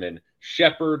freshmen,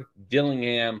 Sheppard,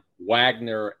 Dillingham,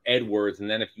 Wagner, Edwards, and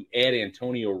then if you add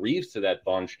Antonio Reeves to that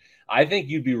bunch, I think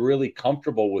you'd be really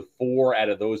comfortable with 4 out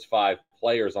of those 5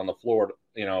 players on the floor,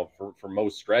 for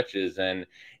most stretches. And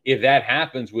if that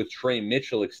happens with Trey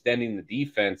Mitchell extending the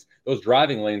defense, those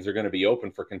driving lanes are going to be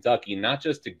open for Kentucky, not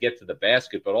just to get to the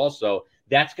basket, but also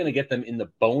that's going to get them in the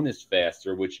bonus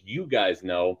faster, which you guys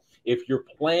know, if you're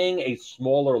playing a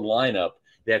smaller lineup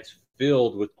that's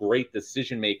filled with great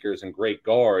decision makers and great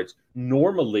guards,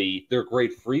 normally they're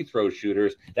great free throw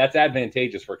shooters. That's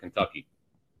advantageous for Kentucky.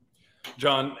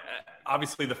 John,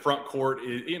 obviously the front court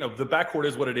is, the back court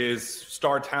is what it is.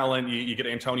 Star talent. You get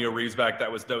Antonio Reeves back.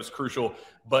 That was crucial.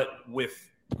 But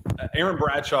with Aaron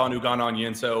Bradshaw and Ugonna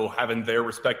Onyenso having their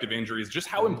respective injuries, just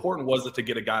how important was it to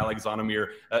get a guy like Zvonimir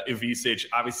Ivisic?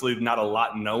 Obviously not a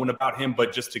lot known about him,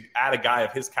 but just to add a guy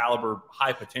of his caliber,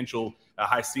 high potential,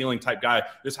 high ceiling type guy,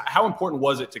 just how important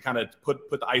was it to kind of put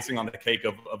the icing on the cake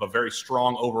of a very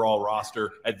strong overall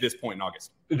roster at this point in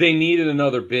August? They needed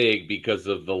another big because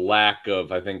of the lack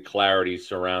of, I think, clarity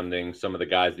surrounding some of the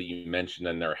guys that you mentioned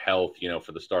and their health,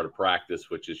 for the start of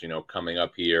practice, which is, coming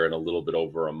up here in a little bit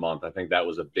over a month. I think that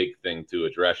was a big thing to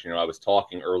address. I was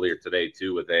talking earlier today,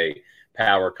 too, with a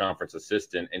power conference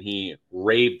assistant, and he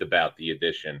raved about the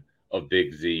addition of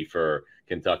Big Z for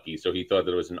Kentucky. So he thought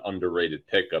that it was an underrated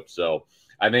pickup. So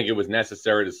I think it was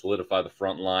necessary to solidify the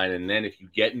front line. And then if you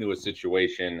get into a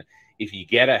situation, if you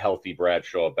get a healthy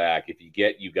Bradshaw back, if you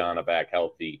get Ugonna back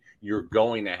healthy, you're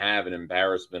going to have an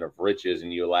embarrassment of riches,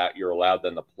 and you're allowed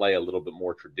then to play a little bit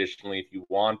more traditionally if you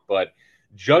want. But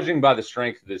judging by the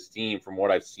strength of this team from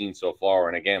what I've seen so far,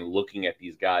 and again, looking at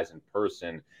these guys in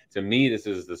person, to me, this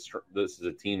is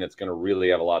a team that's going to really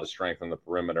have a lot of strength on the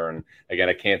perimeter. And again,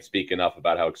 I can't speak enough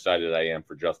about how excited I am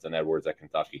for Justin Edwards at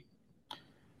Kentucky.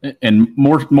 And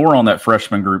more on that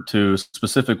freshman group too,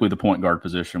 specifically the point guard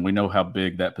position. We know how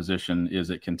big that position is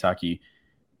at Kentucky.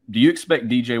 Do you expect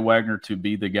DJ Wagner to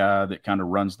be the guy that kind of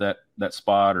runs that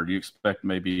spot, or do you expect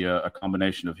maybe a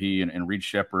combination of he and Reed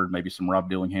Sheppard, maybe some Rob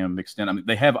Dillingham mixed in? I mean,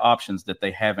 they have options that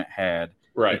they haven't had,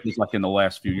 right? Like in the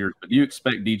last few years. But do you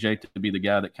expect DJ to be the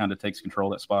guy that kind of takes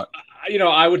control of that spot?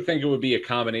 I would think it would be a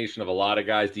combination of a lot of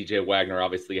guys. DJ Wagner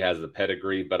obviously has the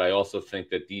pedigree, but I also think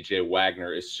that DJ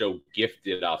Wagner is so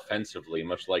gifted offensively,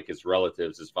 much like his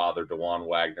relatives, his father, DeJuan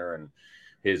Wagner, and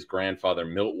his grandfather,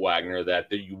 Milt Wagner, that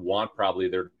you want probably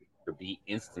there to be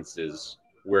instances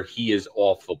where he is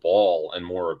off the ball and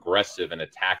more aggressive and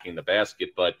attacking the basket,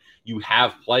 but you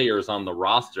have players on the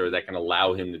roster that can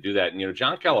allow him to do that. And,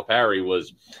 John Calipari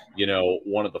was,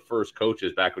 one of the first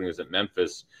coaches back when he was at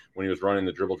Memphis, when he was running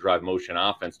the dribble drive motion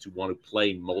offense, to want to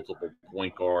play multiple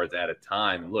point guards at a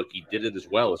time. Look, he did it as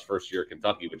well his first year at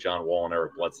Kentucky with John Wall and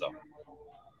Eric Bledsoe.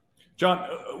 John,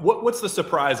 what's the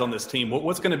surprise on this team?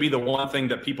 What's going to be the one thing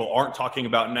that people aren't talking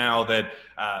about now that,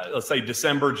 let's say,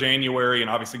 December, January, and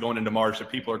obviously going into March,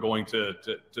 that people are going to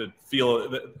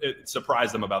feel it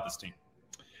surprise them about this team?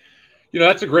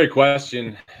 That's a great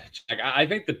question. I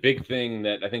think the big thing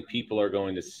that I think people are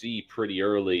going to see pretty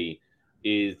early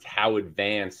is how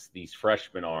advanced these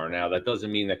freshmen are. Now, that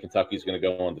doesn't mean that Kentucky's going to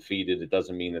go undefeated. It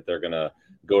doesn't mean that they're going to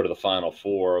go to the Final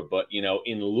Four. But,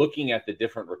 in looking at the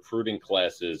different recruiting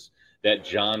classes that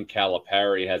John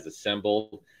Calipari has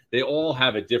assembled, they all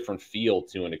have a different feel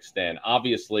to an extent.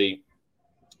 Obviously,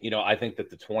 I think that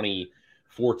the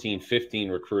 2014-15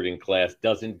 recruiting class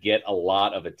doesn't get a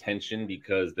lot of attention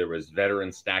because there was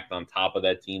veterans stacked on top of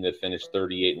that team that finished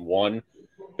 38-1.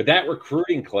 But that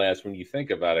recruiting class, when you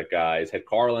think about it, guys, had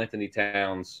Karl Anthony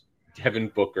Towns,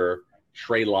 Devin Booker,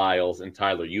 Trey Lyles, and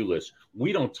Tyler Ulis.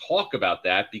 We don't talk about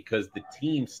that because the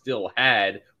team still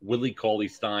had Willie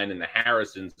Cauley-Stein and the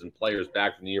Harrisons and players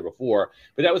back from the year before.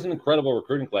 But that was an incredible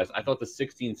recruiting class. I thought the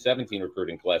 16-17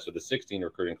 recruiting class or the 16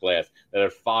 recruiting class that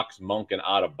had Fox, Monk, and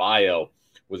Adebayo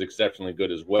was exceptionally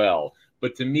good as well.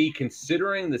 But to me,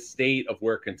 considering the state of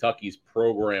where Kentucky's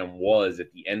program was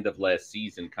at the end of last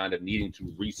season, kind of needing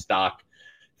to restock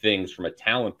things from a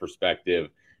talent perspective,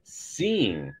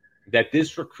 seeing that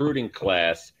this recruiting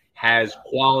class has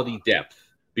quality depth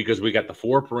because we got the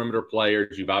 4 perimeter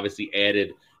players. You've obviously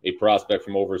added a prospect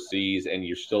from overseas, and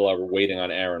you're still waiting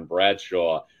on Aaron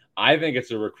Bradshaw. I think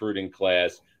it's a recruiting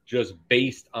class just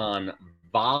based on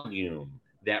volume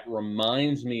that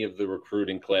reminds me of the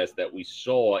recruiting class that we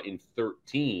saw in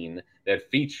 13 that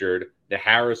featured the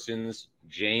Harrisons,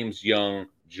 James Young,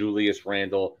 Julius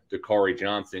Randle, Dakari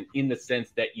Johnson, in the sense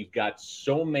that you've got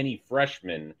so many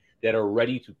freshmen that are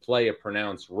ready to play a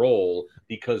pronounced role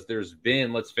because there's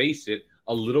been, let's face it,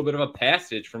 a little bit of a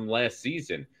passage from last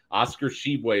season. Oscar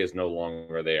Shibwe is no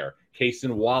longer there.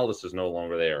 Kaysen Wallace is no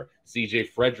longer there. CJ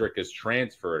Frederick is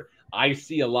transferred. I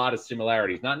see a lot of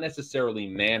similarities, not necessarily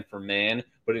man for man,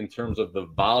 but in terms of the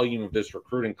volume of this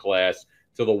recruiting class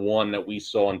to the one that we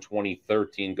saw in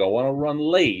 2013 go on a run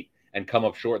late and come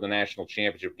up short in the national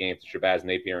championship game to Shabazz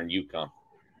Napier and UConn.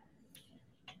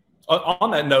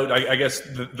 On that note, I guess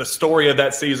the story of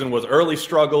that season was early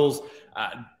struggles.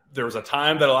 There was a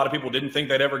time that a lot of people didn't think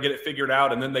they'd ever get it figured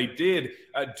out, and then they did.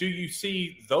 Do you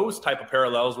see those type of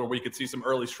parallels where we could see some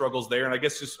early struggles there? And I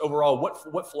guess just overall,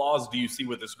 what flaws do you see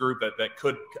with this group that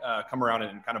could come around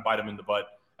and kind of bite them in the butt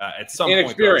at some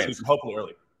point? Hopefully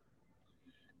early.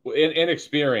 In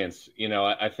experience,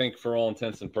 I think for all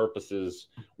intents and purposes,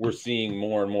 we're seeing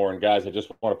more and more. And guys, I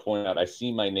just want to point out, I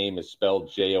see my name is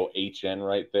spelled John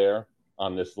right there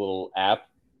on this little app.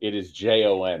 It is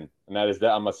Jon, and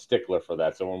I'm a stickler for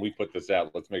that. So when we put this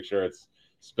out, let's make sure it's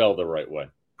spelled the right way.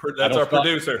 That's our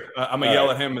producer. I'm gonna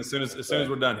yell at him as soon as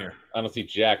we're done here. I don't see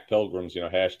Jack Pilgrim's,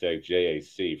 hashtag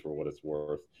JAC for what it's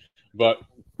worth, but.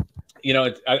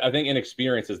 I think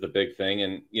inexperience is the big thing.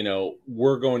 And,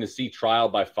 we're going to see trial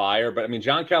by fire. But,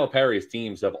 John Calipari's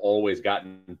teams have always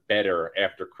gotten better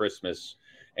after Christmas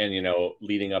and,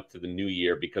 leading up to the new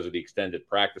year because of the extended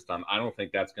practice time. I don't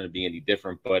think that's going to be any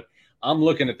different. But I'm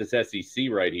looking at this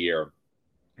SEC right here,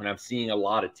 and I'm seeing a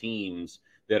lot of teams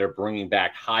that are bringing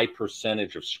back high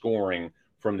percentage of scoring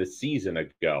from the season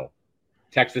ago.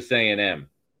 Texas A&M,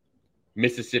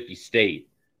 Mississippi State,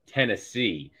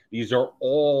 Tennessee. These are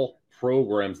all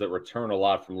programs that return a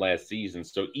lot from last season.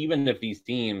 So even if these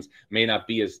teams may not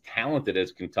be as talented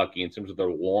as Kentucky in terms of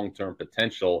their long-term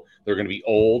potential, they're going to be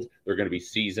old, they're going to be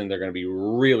seasoned, they're going to be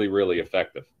really, really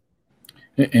effective.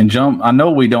 And John, I know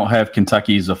we don't have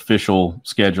Kentucky's official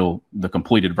schedule, the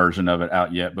completed version of it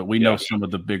out yet, but we know some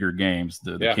of the bigger games,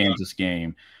 the Kansas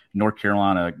game, North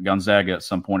Carolina, Gonzaga at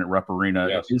some point at Rupp Arena.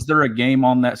 Yes. Is there a game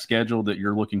on that schedule that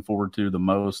you're looking forward to the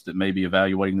most that may be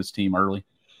evaluating this team early?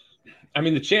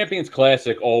 The Champions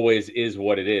Classic always is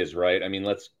what it is, right?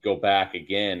 Let's go back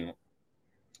again.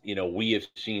 We have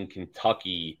seen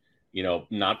Kentucky,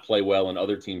 not play well and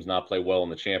other teams not play well in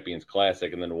the Champions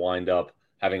Classic and then wind up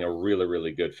having a really,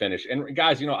 really good finish. And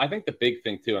guys, I think the big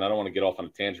thing too, and I don't want to get off on a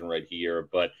tangent right here,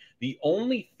 but the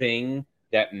only thing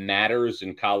that matters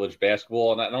in college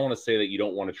basketball, and I don't want to say that you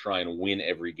don't want to try and win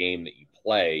every game that you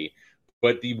play,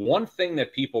 but the one thing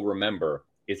that people remember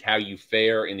is how you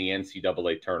fare in the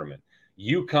NCAA tournament.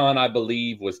 UConn, I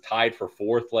believe, was tied for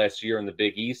 4th last year in the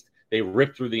Big East. They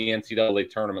ripped through the NCAA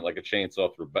tournament like a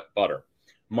chainsaw through butter.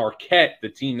 Marquette, the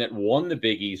team that won the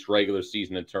Big East regular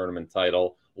season and tournament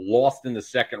title, lost in the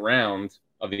second round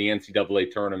of the NCAA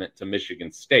tournament to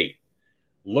Michigan State.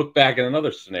 Look back at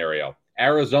another scenario.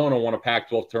 Arizona won a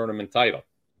Pac-12 tournament title,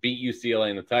 beat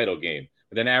UCLA in the title game.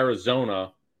 But then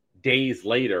Arizona, days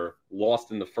later,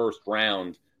 lost in the first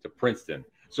round to Princeton.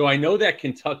 So I know that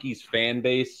Kentucky's fan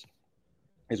base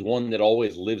is one that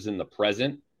always lives in the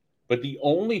present, but the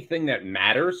only thing that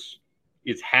matters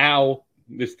is how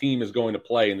this team is going to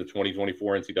play in the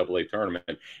 2024 NCAA tournament.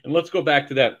 And let's go back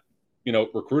to that,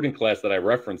 recruiting class that I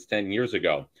referenced 10 years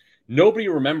ago. Nobody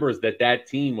remembers that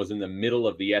team was in the middle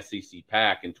of the SEC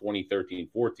Pac in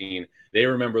 2013-14. They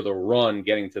remember the run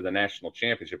getting to the national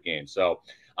championship game. So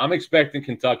I'm expecting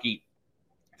Kentucky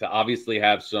to obviously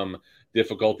have some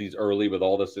difficulties early with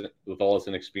all this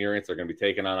inexperience. They're going to be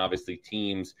taking on obviously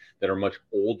teams that are much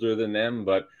older than them,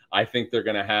 but I think they're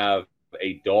going to have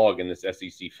a dog in this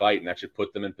SEC fight, and that should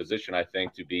put them in position, I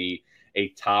think, to be a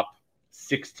top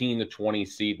 16 to 20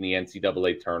 seed in the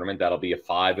NCAA tournament. That'll be a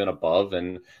 5 and above.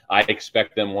 And I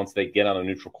expect them, once they get on a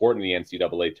neutral court in the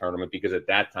NCAA tournament, because at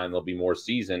that time they'll be more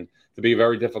seasoned, to be a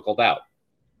very difficult out.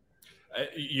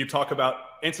 You talk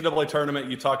about NCAA tournament,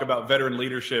 you talk about veteran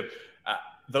leadership.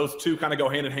 Those two kind of go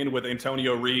hand in hand with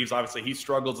Antonio Reeves. Obviously, he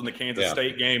struggles in the Kansas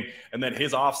State game, and then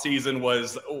his offseason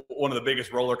was one of the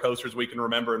biggest roller coasters we can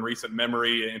remember in recent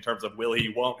memory in terms of will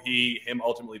he, won't he, him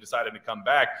ultimately deciding to come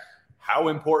back. How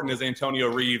important is Antonio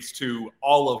Reeves to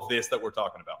all of this that we're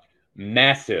talking about?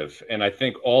 Massive. And I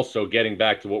think also getting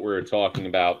back to what we were talking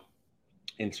about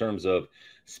in terms of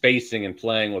spacing and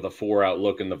playing with a 4-out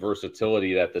look and the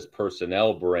versatility that this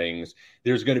personnel brings,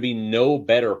 there's going to be no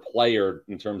better player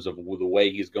in terms of the way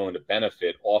he's going to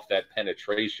benefit off that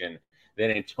penetration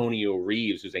than Antonio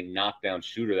Reeves, who's a knockdown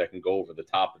shooter that can go over the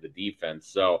top of the defense.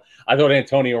 So I thought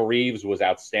Antonio Reeves was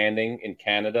outstanding in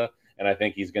Canada, and I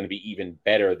think he's going to be even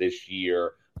better this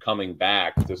year coming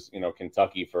back to,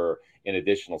 Kentucky for an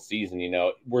additional season.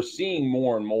 We're seeing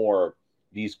more and more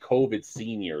these COVID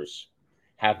seniors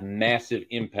have massive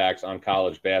impacts on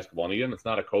college basketball. And even if it's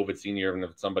not a COVID senior, even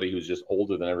if it's somebody who's just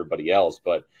older than everybody else,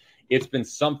 but it's been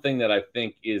something that I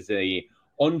think is a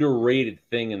underrated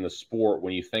thing in the sport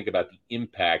when you think about the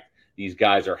impact these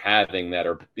guys are having that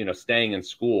are, staying in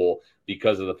school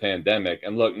because of the pandemic.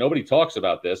 And look, nobody talks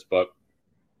about this, but,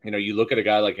 you look at a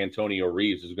guy like Antonio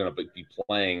Reeves, who's going to be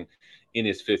playing in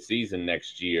his 5th season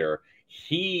next year.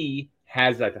 He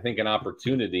has, I think, an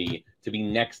opportunity to be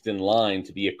next in line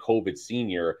to be a COVID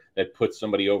senior that puts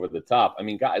somebody over the top. I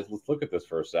mean, guys, let's look at this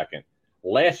for a second.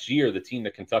 Last year, the team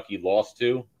that Kentucky lost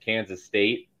to, Kansas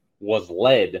State, was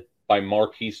led by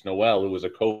Marquise Noel, who was a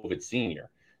COVID senior.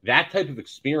 That type of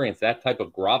experience, that type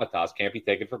of gravitas can't be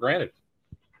taken for granted.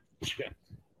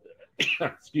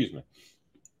 Excuse me.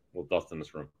 A little dust in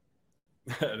this room.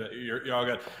 You're all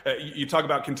good. You talk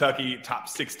about Kentucky top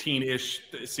 16-ish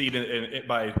seed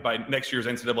by next year's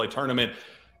NCAA tournament.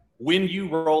 When you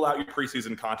roll out your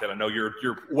preseason content, I know you're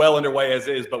well underway as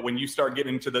is, but when you start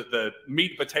getting into the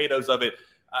meat and potatoes of it,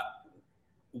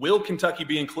 will Kentucky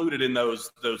be included in those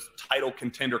title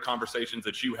contender conversations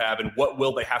that you have, and what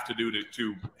will they have to do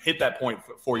to hit that point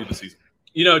for you this season?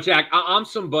 Jack, I'm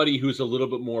somebody who's a little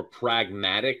bit more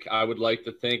pragmatic, I would like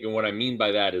to think. And what I mean by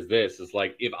that is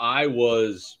like if I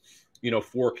was,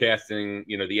 forecasting,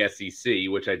 the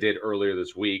SEC, which I did earlier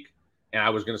this week, and I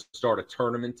was going to start a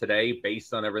tournament today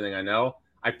based on everything I know,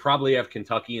 I'd probably have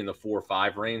Kentucky in the 4 or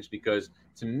 5 range, because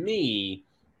to me,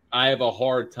 I have a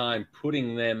hard time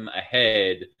putting them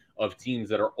ahead of teams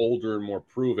that are older and more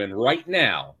proven right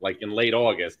now, like in late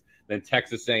August, than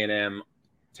Texas A&M,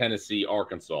 Tennessee,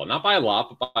 Arkansas. Not by a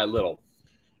lot, but by a little.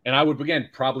 And I would, again,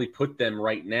 probably put them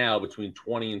right now between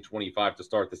 20 and 25 to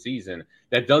start the season.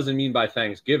 That doesn't mean by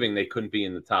Thanksgiving they couldn't be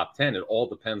in the top 10. It all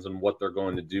depends on what they're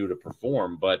going to do to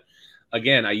perform. But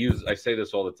again, I say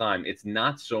this all the time. It's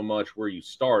not so much where you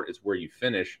start, it's where you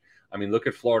finish. I mean, look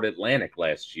at Florida Atlantic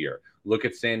last year. Look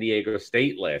at San Diego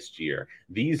State last year.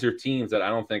 These are teams that I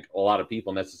don't think a lot of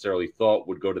people necessarily thought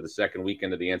would go to the second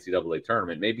weekend of the NCAA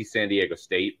tournament. Maybe San Diego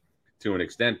State to an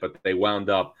extent, but they wound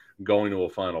up going to a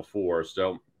Final Four.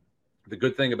 So the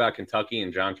good thing about Kentucky,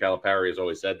 and John Calipari has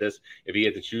always said this, if he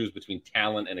had to choose between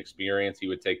talent and experience, he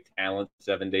would take talent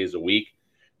 7 days a week.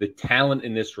 The talent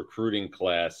in this recruiting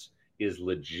class is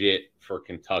legit for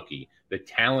Kentucky. The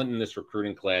talent in this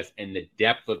recruiting class and the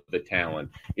depth of the talent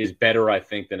is better, I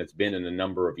think, than it's been in a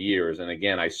number of years. And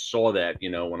again, I saw that,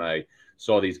 when I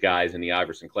saw these guys in the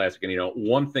Iverson Classic. And,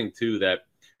 one thing, too, that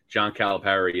John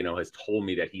Calipari, has told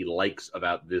me that he likes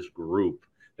about this group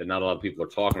that not a lot of people are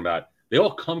talking about, they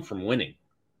all come from winning.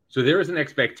 So there is an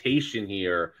expectation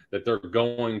here that they're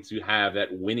going to have that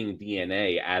winning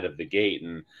DNA out of the gate.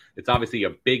 And it's obviously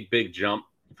a big, big jump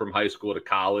from high school to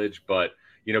college. But,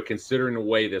 considering the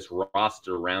way this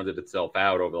roster rounded itself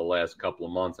out over the last couple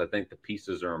of months, I think the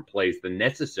pieces are in place. The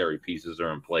necessary pieces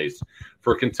are in place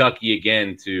for Kentucky,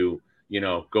 again, to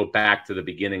go back to the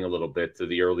beginning a little bit, to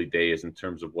the early days in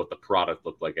terms of what the product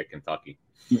looked like at Kentucky.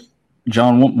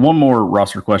 John, one more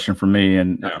roster question for me,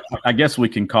 and I guess we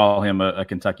can call him a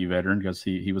Kentucky veteran because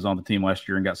he was on the team last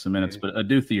year and got some minutes. But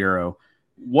Adu Thiero,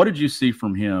 what did you see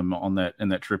from him in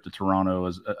that trip to Toronto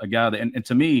as a guy that, and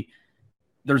to me,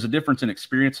 there's a difference in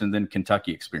experience and then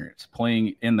Kentucky experience,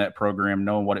 playing in that program,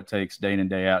 knowing what it takes day in and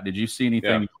day out. Did you see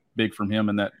anything big from him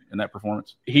in that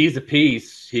performance? He's a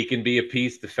piece. He can be a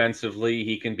piece defensively.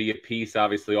 He can be a piece,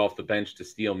 obviously, off the bench to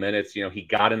steal minutes. He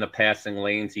got in the passing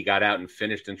lanes. He got out and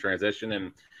finished in transition.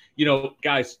 And,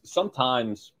 guys,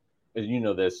 sometimes, as you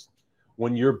know this,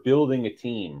 when you're building a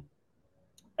team,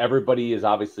 everybody is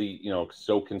obviously,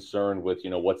 so concerned with,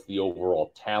 what's the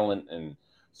overall talent and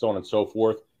so on and so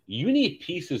forth. You need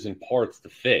pieces and parts to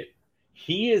fit.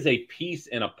 He is a piece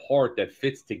and a part that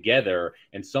fits together,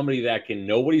 and somebody that can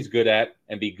know what he's good at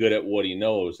and be good at what he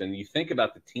knows. And you think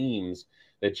about the teams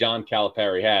that John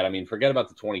Calipari had. I mean, forget about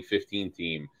the 2015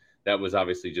 team. That was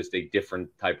obviously just a different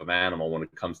type of animal when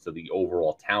it comes to the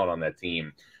overall talent on that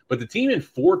team. But the team in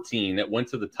 14 that went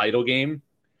to the title game,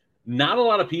 not a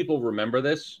lot of people remember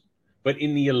this, but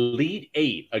in the Elite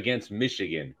Eight against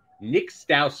Michigan, Nick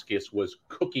Stauskas was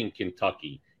cooking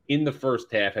Kentucky in the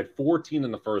first half, had 14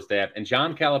 in the first half, and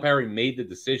John Calipari made the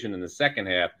decision in the second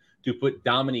half to put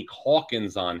Dominique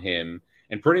Hawkins on him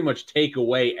and pretty much take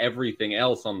away everything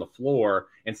else on the floor.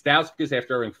 And Stauskas,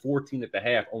 after having 14 at the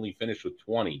half, only finished with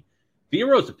 20.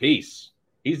 Thero's a piece.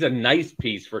 He's a nice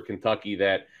piece for Kentucky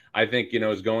that I think,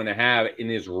 is going to have in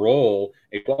his role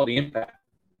a quality impact.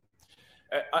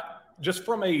 Just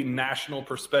from a national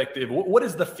perspective, what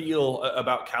is the feel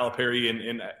about Calipari?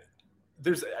 And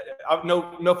there's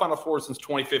no Final Four since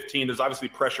 2015. There's obviously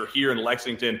pressure here in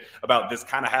Lexington about this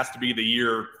kind of has to be the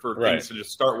year for things to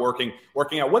just start working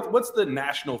out. What's the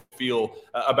national feel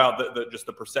about just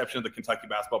the perception of the Kentucky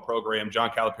basketball program?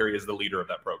 John Calipari is the leader of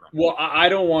that program. Well, I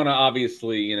don't want to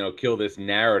obviously, kill this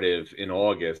narrative in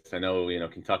August. I know,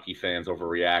 Kentucky fans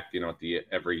overreact, at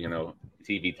every,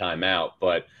 TV timeout,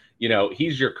 but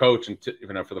he's your coach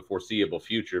for the foreseeable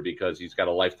future because he's got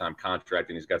a lifetime contract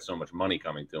and he's got so much money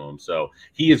coming to him. So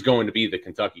he is going to be the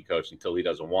Kentucky coach until he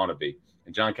doesn't want to be.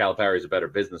 And John Calipari is a better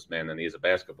businessman than he is a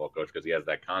basketball coach because he has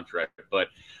that contract. But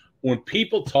when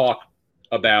people talk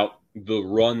about the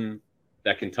run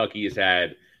that Kentucky has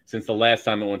had since the last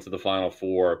time it went to the Final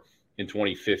Four in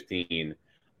 2015,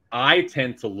 I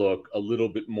tend to look a little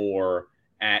bit more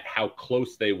at how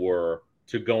close they were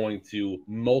to going to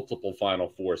multiple Final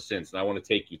Fours since. And I want to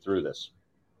take you through this.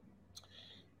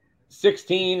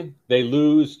 16, they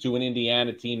lose to an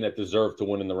Indiana team that deserved to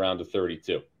win in the round of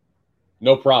 32.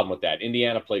 No problem with that.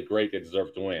 Indiana played great. They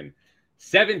deserved to win.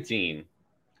 17,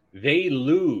 they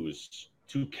lose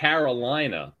to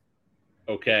Carolina,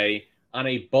 on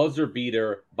a buzzer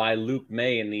beater by Luke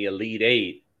May in the Elite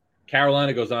Eight.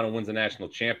 Carolina goes on and wins the national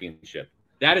championship.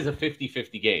 That is a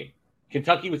 50-50 game.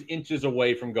 Kentucky was inches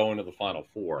away from going to the Final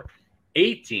Four.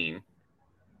 18,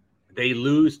 they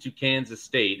lose to Kansas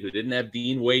State, who didn't have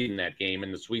Dean Wade in that game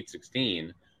in the Sweet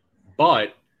 16.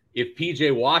 But if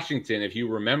P.J. Washington, if you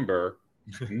remember,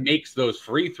 makes those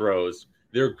free throws,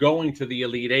 they're going to the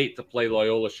Elite Eight to play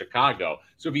Loyola Chicago.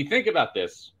 So if you think about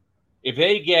this, if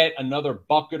they get another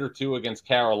bucket or two against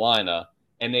Carolina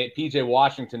and P.J.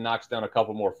 Washington knocks down a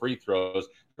couple more free throws,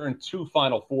 they're in 2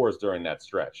 Final Fours during that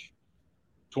stretch.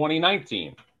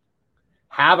 2019,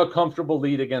 have a comfortable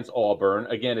lead against Auburn.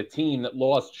 Again, a team that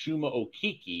lost Chuma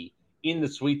Okeke in the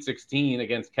Sweet 16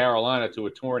 against Carolina to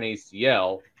a torn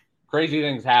ACL. Crazy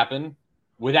things happen.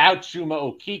 Without Chuma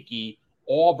Okeke,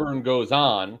 Auburn goes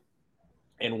on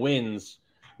and wins,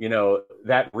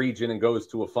 that region and goes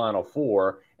to a Final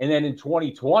Four. And then in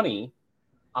 2020,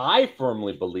 I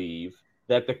firmly believe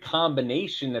that the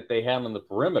combination that they had on the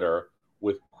perimeter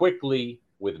with Quickly,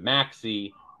 with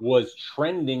Maxey, was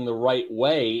trending the right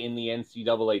way in the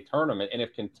NCAA tournament. And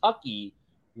if Kentucky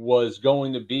was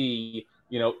going to be,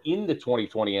 in the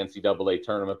 2020 NCAA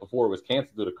tournament before it was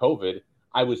canceled due to COVID,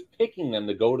 I was picking them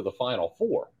to go to the Final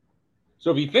Four. So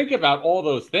if you think about all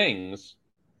those things,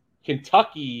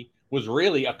 Kentucky was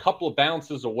really a couple of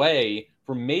bounces away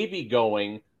from maybe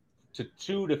going to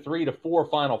 2 to 3 to 4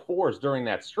 Final Fours during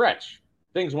that stretch.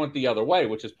 Things went the other way,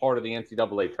 which is part of the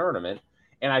NCAA tournament.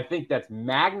 And I think that's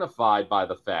magnified by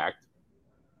the fact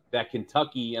that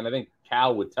Kentucky, and I think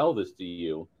Cal would tell this to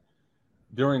you,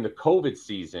 during the COVID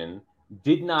season,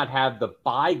 did not have the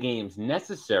bye games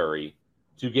necessary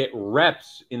to get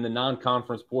reps in the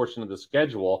non-conference portion of the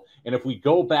schedule. And if we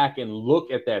go back and look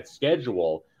at that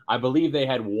schedule, I believe they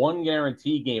had 1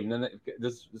 guarantee game. And then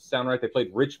this sound right? They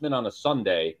played Richmond on a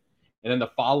Sunday. And then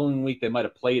the following week, they might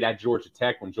have played at Georgia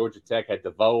Tech when Georgia Tech had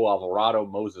DeVoe, Alvarado,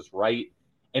 Moses Wright.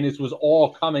 And this was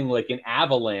all coming like an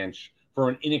avalanche for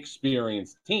an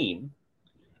inexperienced team.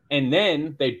 And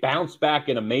then they bounced back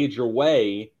in a major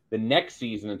way the next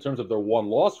season in terms of their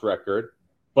 1-loss record,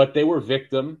 but they were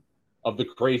victim of the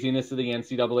craziness of the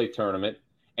NCAA tournament,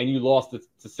 and you lost it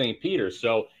to St. Peter's.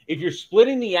 So if you're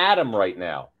splitting the atom right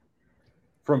now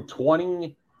from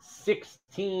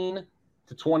 2016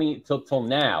 to 20 till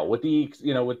now, if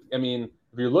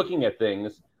you're looking at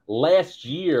things, last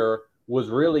year was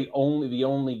really the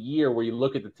only year where you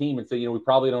look at the team and say, we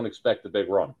probably don't expect a big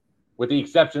run, with the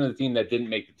exception of the team that didn't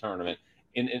make the tournament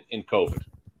in COVID.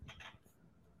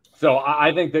 So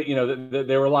I think that,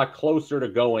 they were a lot closer to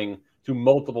going to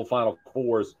multiple Final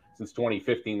Fours since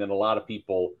 2015 than a lot of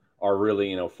people are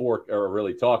really, are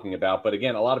really talking about. But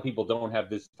again, a lot of people don't have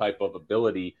this type of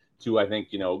ability to, I think,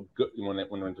 when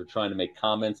they're trying to make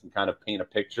comments and kind of paint a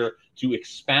picture, to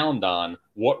expound on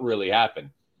what really happened.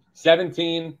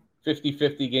 17,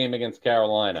 50-50 game against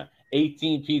Carolina.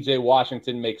 18, PJ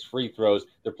Washington makes free throws.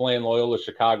 They're playing Loyola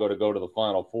Chicago to go to the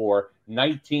Final Four.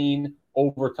 19,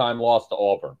 overtime loss to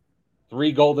Auburn.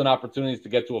 3 golden opportunities to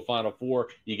get to a Final Four.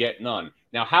 You get none.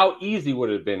 Now, how easy would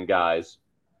it have been, guys,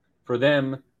 for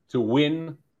them to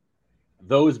win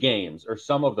those games, or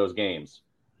some of those games,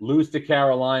 lose to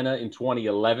Carolina in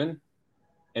 2011,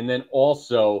 and then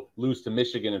also lose to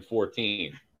Michigan in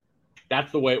 14?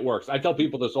 That's the way it works. I tell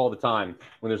people this all the time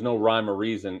when there's no rhyme or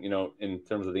reason, in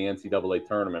terms of the NCAA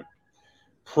tournament.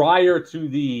 Prior to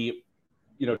the,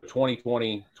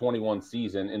 2020-21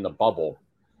 season in the bubble,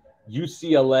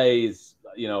 UCLA's,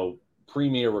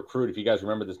 premier recruit, if you guys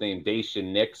remember this name,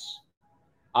 Dacian Nix,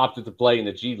 opted to play in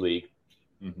the G League.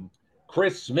 Mm-hmm.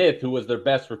 Chris Smith, who was their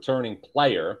best returning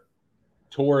player,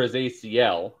 tore his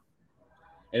ACL.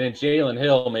 And then Jalen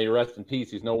Hill, may rest in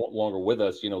peace, he's no longer with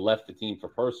us, left the team for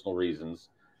personal reasons.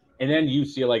 And then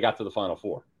UCLA got to the Final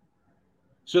Four.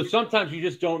 So sometimes you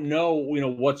just don't know,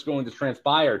 what's going to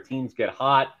transpire. Teams get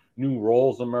hot, new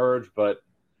roles emerge. But,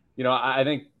 I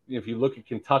think if you look at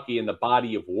Kentucky and the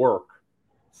body of work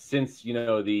since,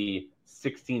 the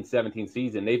 16-17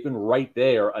 season, they've been right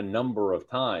there a number of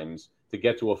times to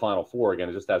get to a Final Four. Again,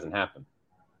 it just hasn't happened.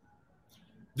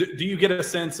 Do you get a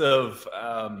sense of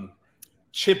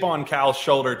chip on Cal's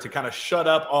shoulder to kind of shut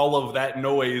up all of that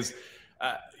noise?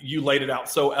 You laid it out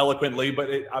so eloquently, but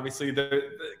obviously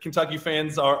the Kentucky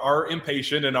fans are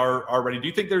impatient and are ready. Do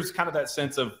you think there's kind of that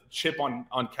sense of chip on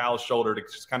Cal's shoulder to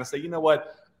just kind of say, you know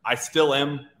what, I still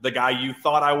am the guy you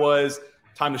thought I was,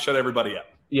 time to shut everybody up?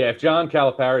 Yeah, if John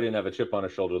Calipari didn't have a chip on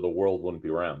his shoulder, the world wouldn't be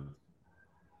around.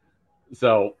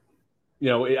 So,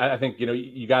 I think,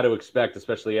 you got to expect,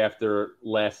 especially after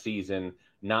last season,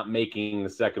 not making the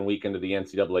second weekend of the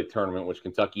NCAA tournament, which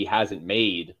Kentucky hasn't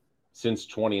made since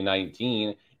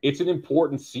 2019. It's an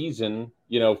important season,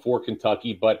 for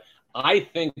Kentucky, but I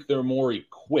think they're more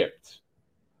equipped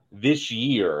this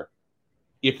year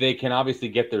if they can obviously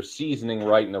get their seasoning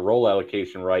right and the role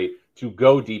allocation right to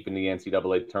go deep in the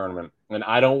NCAA tournament. And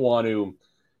I don't want to,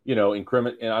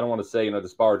 incriminate, and I don't want to say,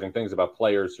 disparaging things about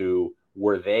players who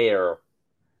were there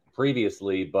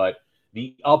previously, but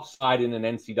the upside in an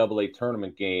NCAA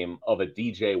tournament game of a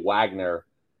DJ Wagner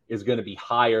is going to be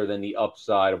higher than the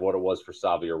upside of what it was for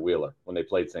Xavier Wheeler when they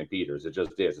played St. Peter's. It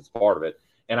just is. It's part of it.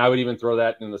 And I would even throw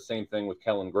that in the same thing with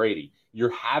Kellen Grady.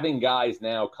 You're having guys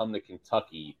now come to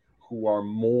Kentucky who are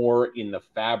more in the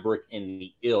fabric and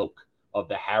the ilk of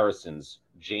the Harrisons,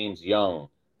 James Young,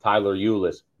 Tyler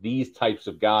Ulis, these types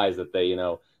of guys that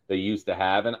they used to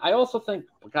have. And I also think,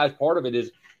 guys, part of it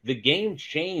is the game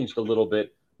changed a little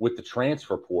bit with the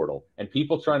transfer portal and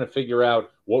people trying to figure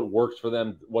out what works for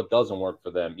them, what doesn't work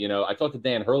for them. I talked to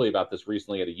Dan Hurley about this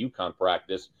recently at a UConn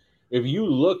practice. If you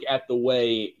look at the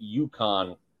way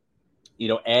UConn,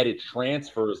 added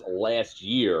transfers last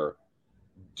year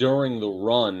during the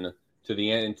run to the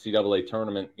NCAA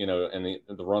tournament, and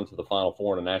the run to the Final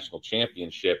Four and a national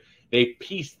championship, they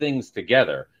pieced things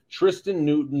together. Tristan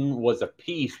Newton was a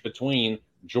piece between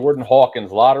Jordan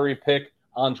Hawkins, lottery pick,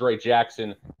 Andre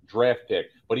Jackson, draft pick,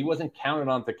 but he wasn't counted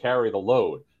on to carry the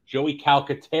load. Joey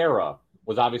Calcaterra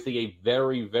was obviously a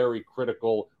very, very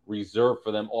critical reserve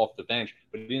for them off the bench,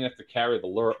 but he didn't have to carry the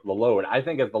load. I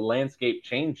think as the landscape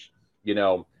changed,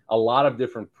 a lot of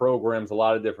different programs, a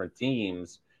lot of different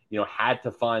teams, had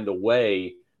to find a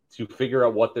way to figure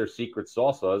out what their secret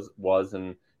sauce was,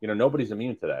 and nobody's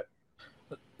immune to that.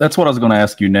 That's what I was going to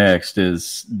ask you next.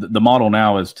 Is the model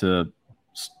now is to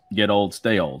get old,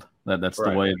 stay old. That's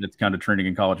right. The way that's kind of trending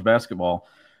in college basketball.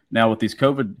 Now with these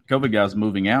COVID guys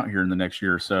moving out here in the next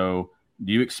year or so,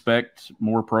 do you expect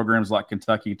more programs like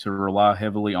Kentucky to rely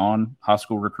heavily on high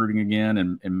school recruiting again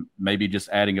and maybe just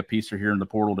adding a piece or here in the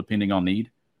portal depending on need?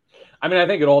 I mean, I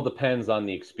think it all depends on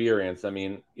the experience. I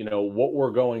mean, what we're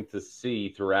going to see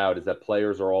throughout is that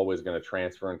players are always going to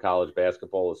transfer in college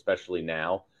basketball, especially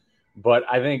now. But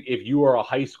I think if you are a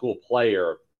high school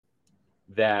player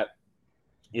that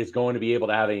is going to be able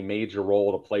to have a major role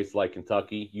at a place like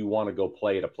Kentucky, you want to go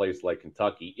play at a place like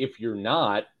Kentucky. If you're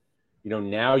not,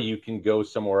 now you can go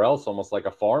somewhere else, almost like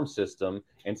a farm system,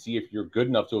 and see if you're good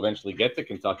enough to eventually get to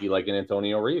Kentucky like an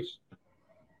Antonio Reeves.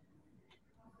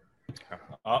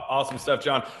 Awesome stuff,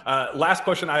 John. Last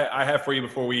question I have for you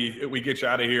before we get you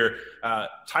out of here.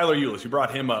 Tyler Ulis, you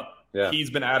brought him up. Yeah. He's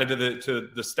been added to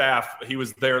the staff. He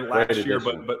was there last year,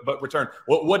 but returned.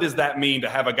 What does that mean to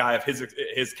have a guy of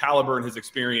his caliber and his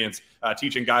experience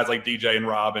teaching guys like DJ and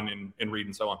Rob and Reed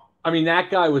and so on? I mean, that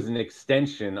guy was an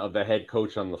extension of the head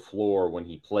coach on the floor when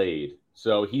he played.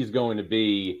 So he's going to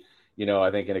be, I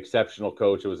think an exceptional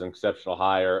coach. It was an exceptional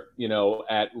hire.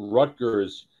 At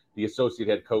Rutgers, the associate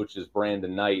head coach is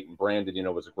Brandon Knight. And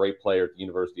Brandon, was a great player at the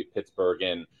University of Pittsburgh.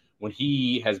 And when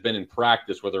he has been in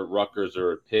practice, whether at Rutgers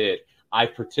or at Pitt, I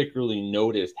particularly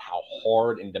noticed how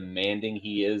hard and demanding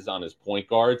he is on his point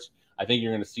guards. I think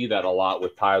you're going to see that a lot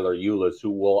with Tyler Ulis, who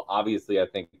will obviously, I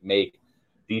think, make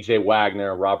DJ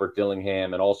Wagner, Robert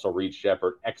Dillingham, and also Reed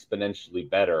Shepherd exponentially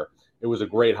better. It was a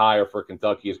great hire for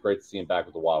Kentucky. It's great to see him back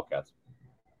with the Wildcats.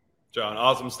 John,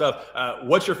 awesome stuff.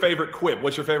 What's your favorite quip?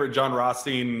 What's your favorite Jon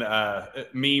Rothstein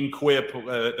meme quip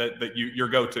that your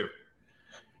go-to?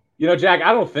 Jack,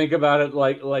 I don't think about it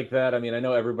like that. I mean, I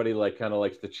know everybody kind of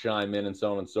likes to chime in and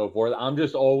so on and so forth. I'm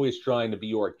just always trying to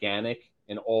be organic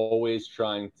and always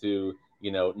trying to,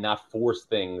 not force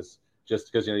things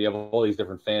just because, you have all these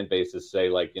different fan bases say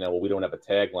well, we don't have a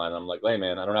tagline. And I'm like, hey,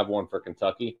 man, I don't have one for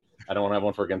Kentucky. I don't have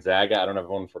one for Gonzaga. I don't have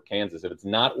one for Kansas. If it's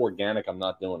not organic, I'm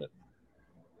not doing it.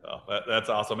 Oh, that's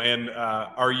awesome. And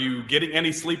are you getting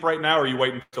any sleep right now, or are you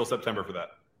waiting until September for that?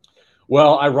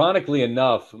 Well, ironically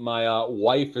enough, my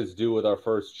wife is due with our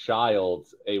first child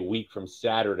a week from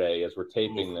Saturday as we're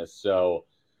taping this. So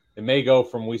it may go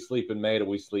from we sleep in May to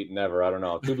we sleep never. I don't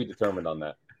know. To be determined on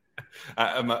that.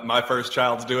 My first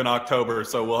child's due in October,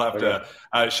 so we'll have to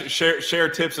share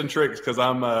tips and tricks because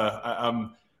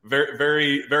I'm very,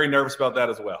 very, very nervous about that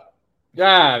as well. Yeah,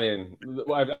 I mean,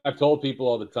 I've told people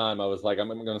all the time. I was like, I'm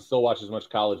going to still watch as much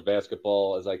college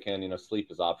basketball as I can.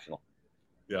 Sleep is optional.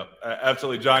 Yeah,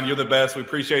 absolutely. John, you're the best. We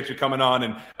appreciate you coming on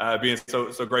and being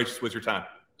so gracious with your time.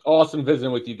 Awesome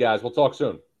visiting with you guys. We'll talk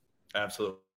soon.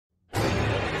 Absolutely.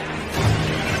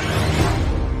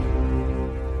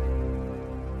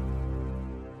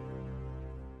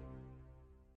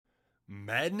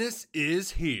 Madness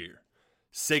is here.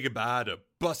 Say goodbye to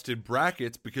busted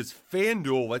brackets because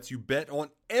FanDuel lets you bet on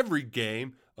every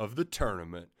game of the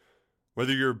tournament.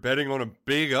 Whether you're betting on a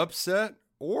big upset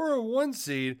or a one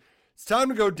seed, it's time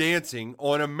to go dancing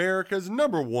on America's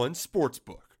 #1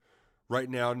 sportsbook. Right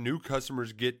now, new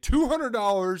customers get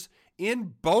 $200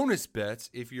 in bonus bets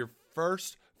if your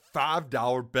first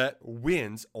 $5 bet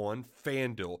wins on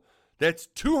FanDuel. That's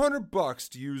 $200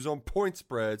 to use on point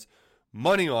spreads,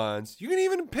 money lines. You can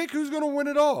even pick who's going to win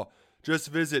it all. Just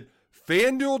visit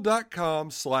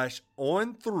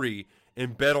FanDuel.com/on3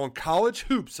 and bet on college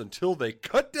hoops until they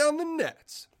cut down the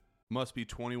nets. Must be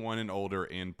 21 and older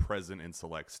and present in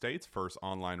select states. First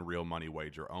online real money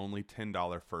wager only.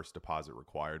 $10 first deposit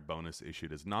required. Bonus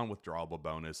issued as non-withdrawable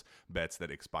bonus. Bets that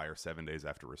expire 7 days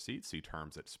after receipt. See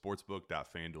terms at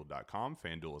sportsbook.fanduel.com.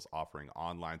 FanDuel is offering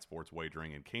online sports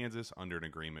wagering in Kansas under an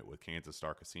agreement with Kansas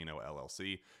Star Casino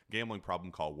LLC. Gambling problem?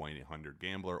 Call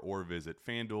 1-800-GAMBLER or visit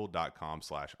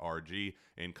fanduel.com/RG.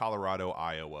 In Colorado,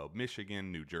 Iowa,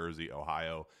 Michigan, New Jersey,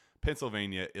 Ohio,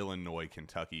 Pennsylvania, Illinois,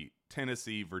 Kentucky,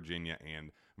 Tennessee, Virginia,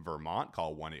 and Vermont.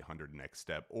 Call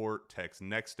 1-800-NEXT-STEP or text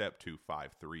NEXT-STEP to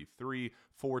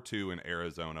 53342. In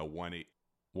Arizona,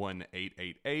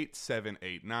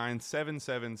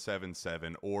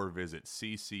 1-888-789-7777 or visit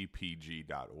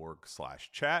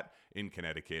ccpg.org/chat. In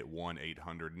Connecticut,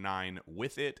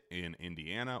 1-800-9-WITH-IT. In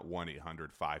Indiana,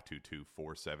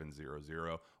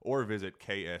 1-800-522-4700 or visit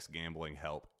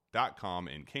ksgamblinghelp.com.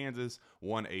 In Kansas,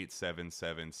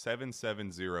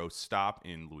 1-877-770-STOP.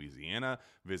 In Louisiana,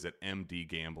 visit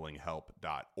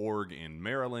mdgamblinghelp.org. In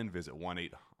Maryland, visit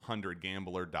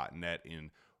 1-800-gambler.net.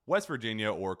 In West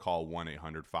Virginia, or call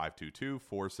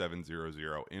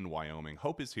 1-800-522-4700. In Wyoming,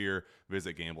 hope is here.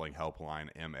 Visit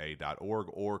gamblinghelplinema.org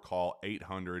or call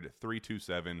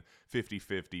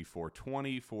 800-327-5050 for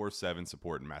 24/7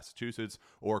 support in Massachusetts,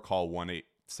 or call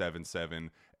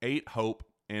 1-877-8-HOPE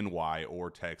NY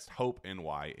or text HOPE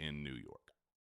NY in New York.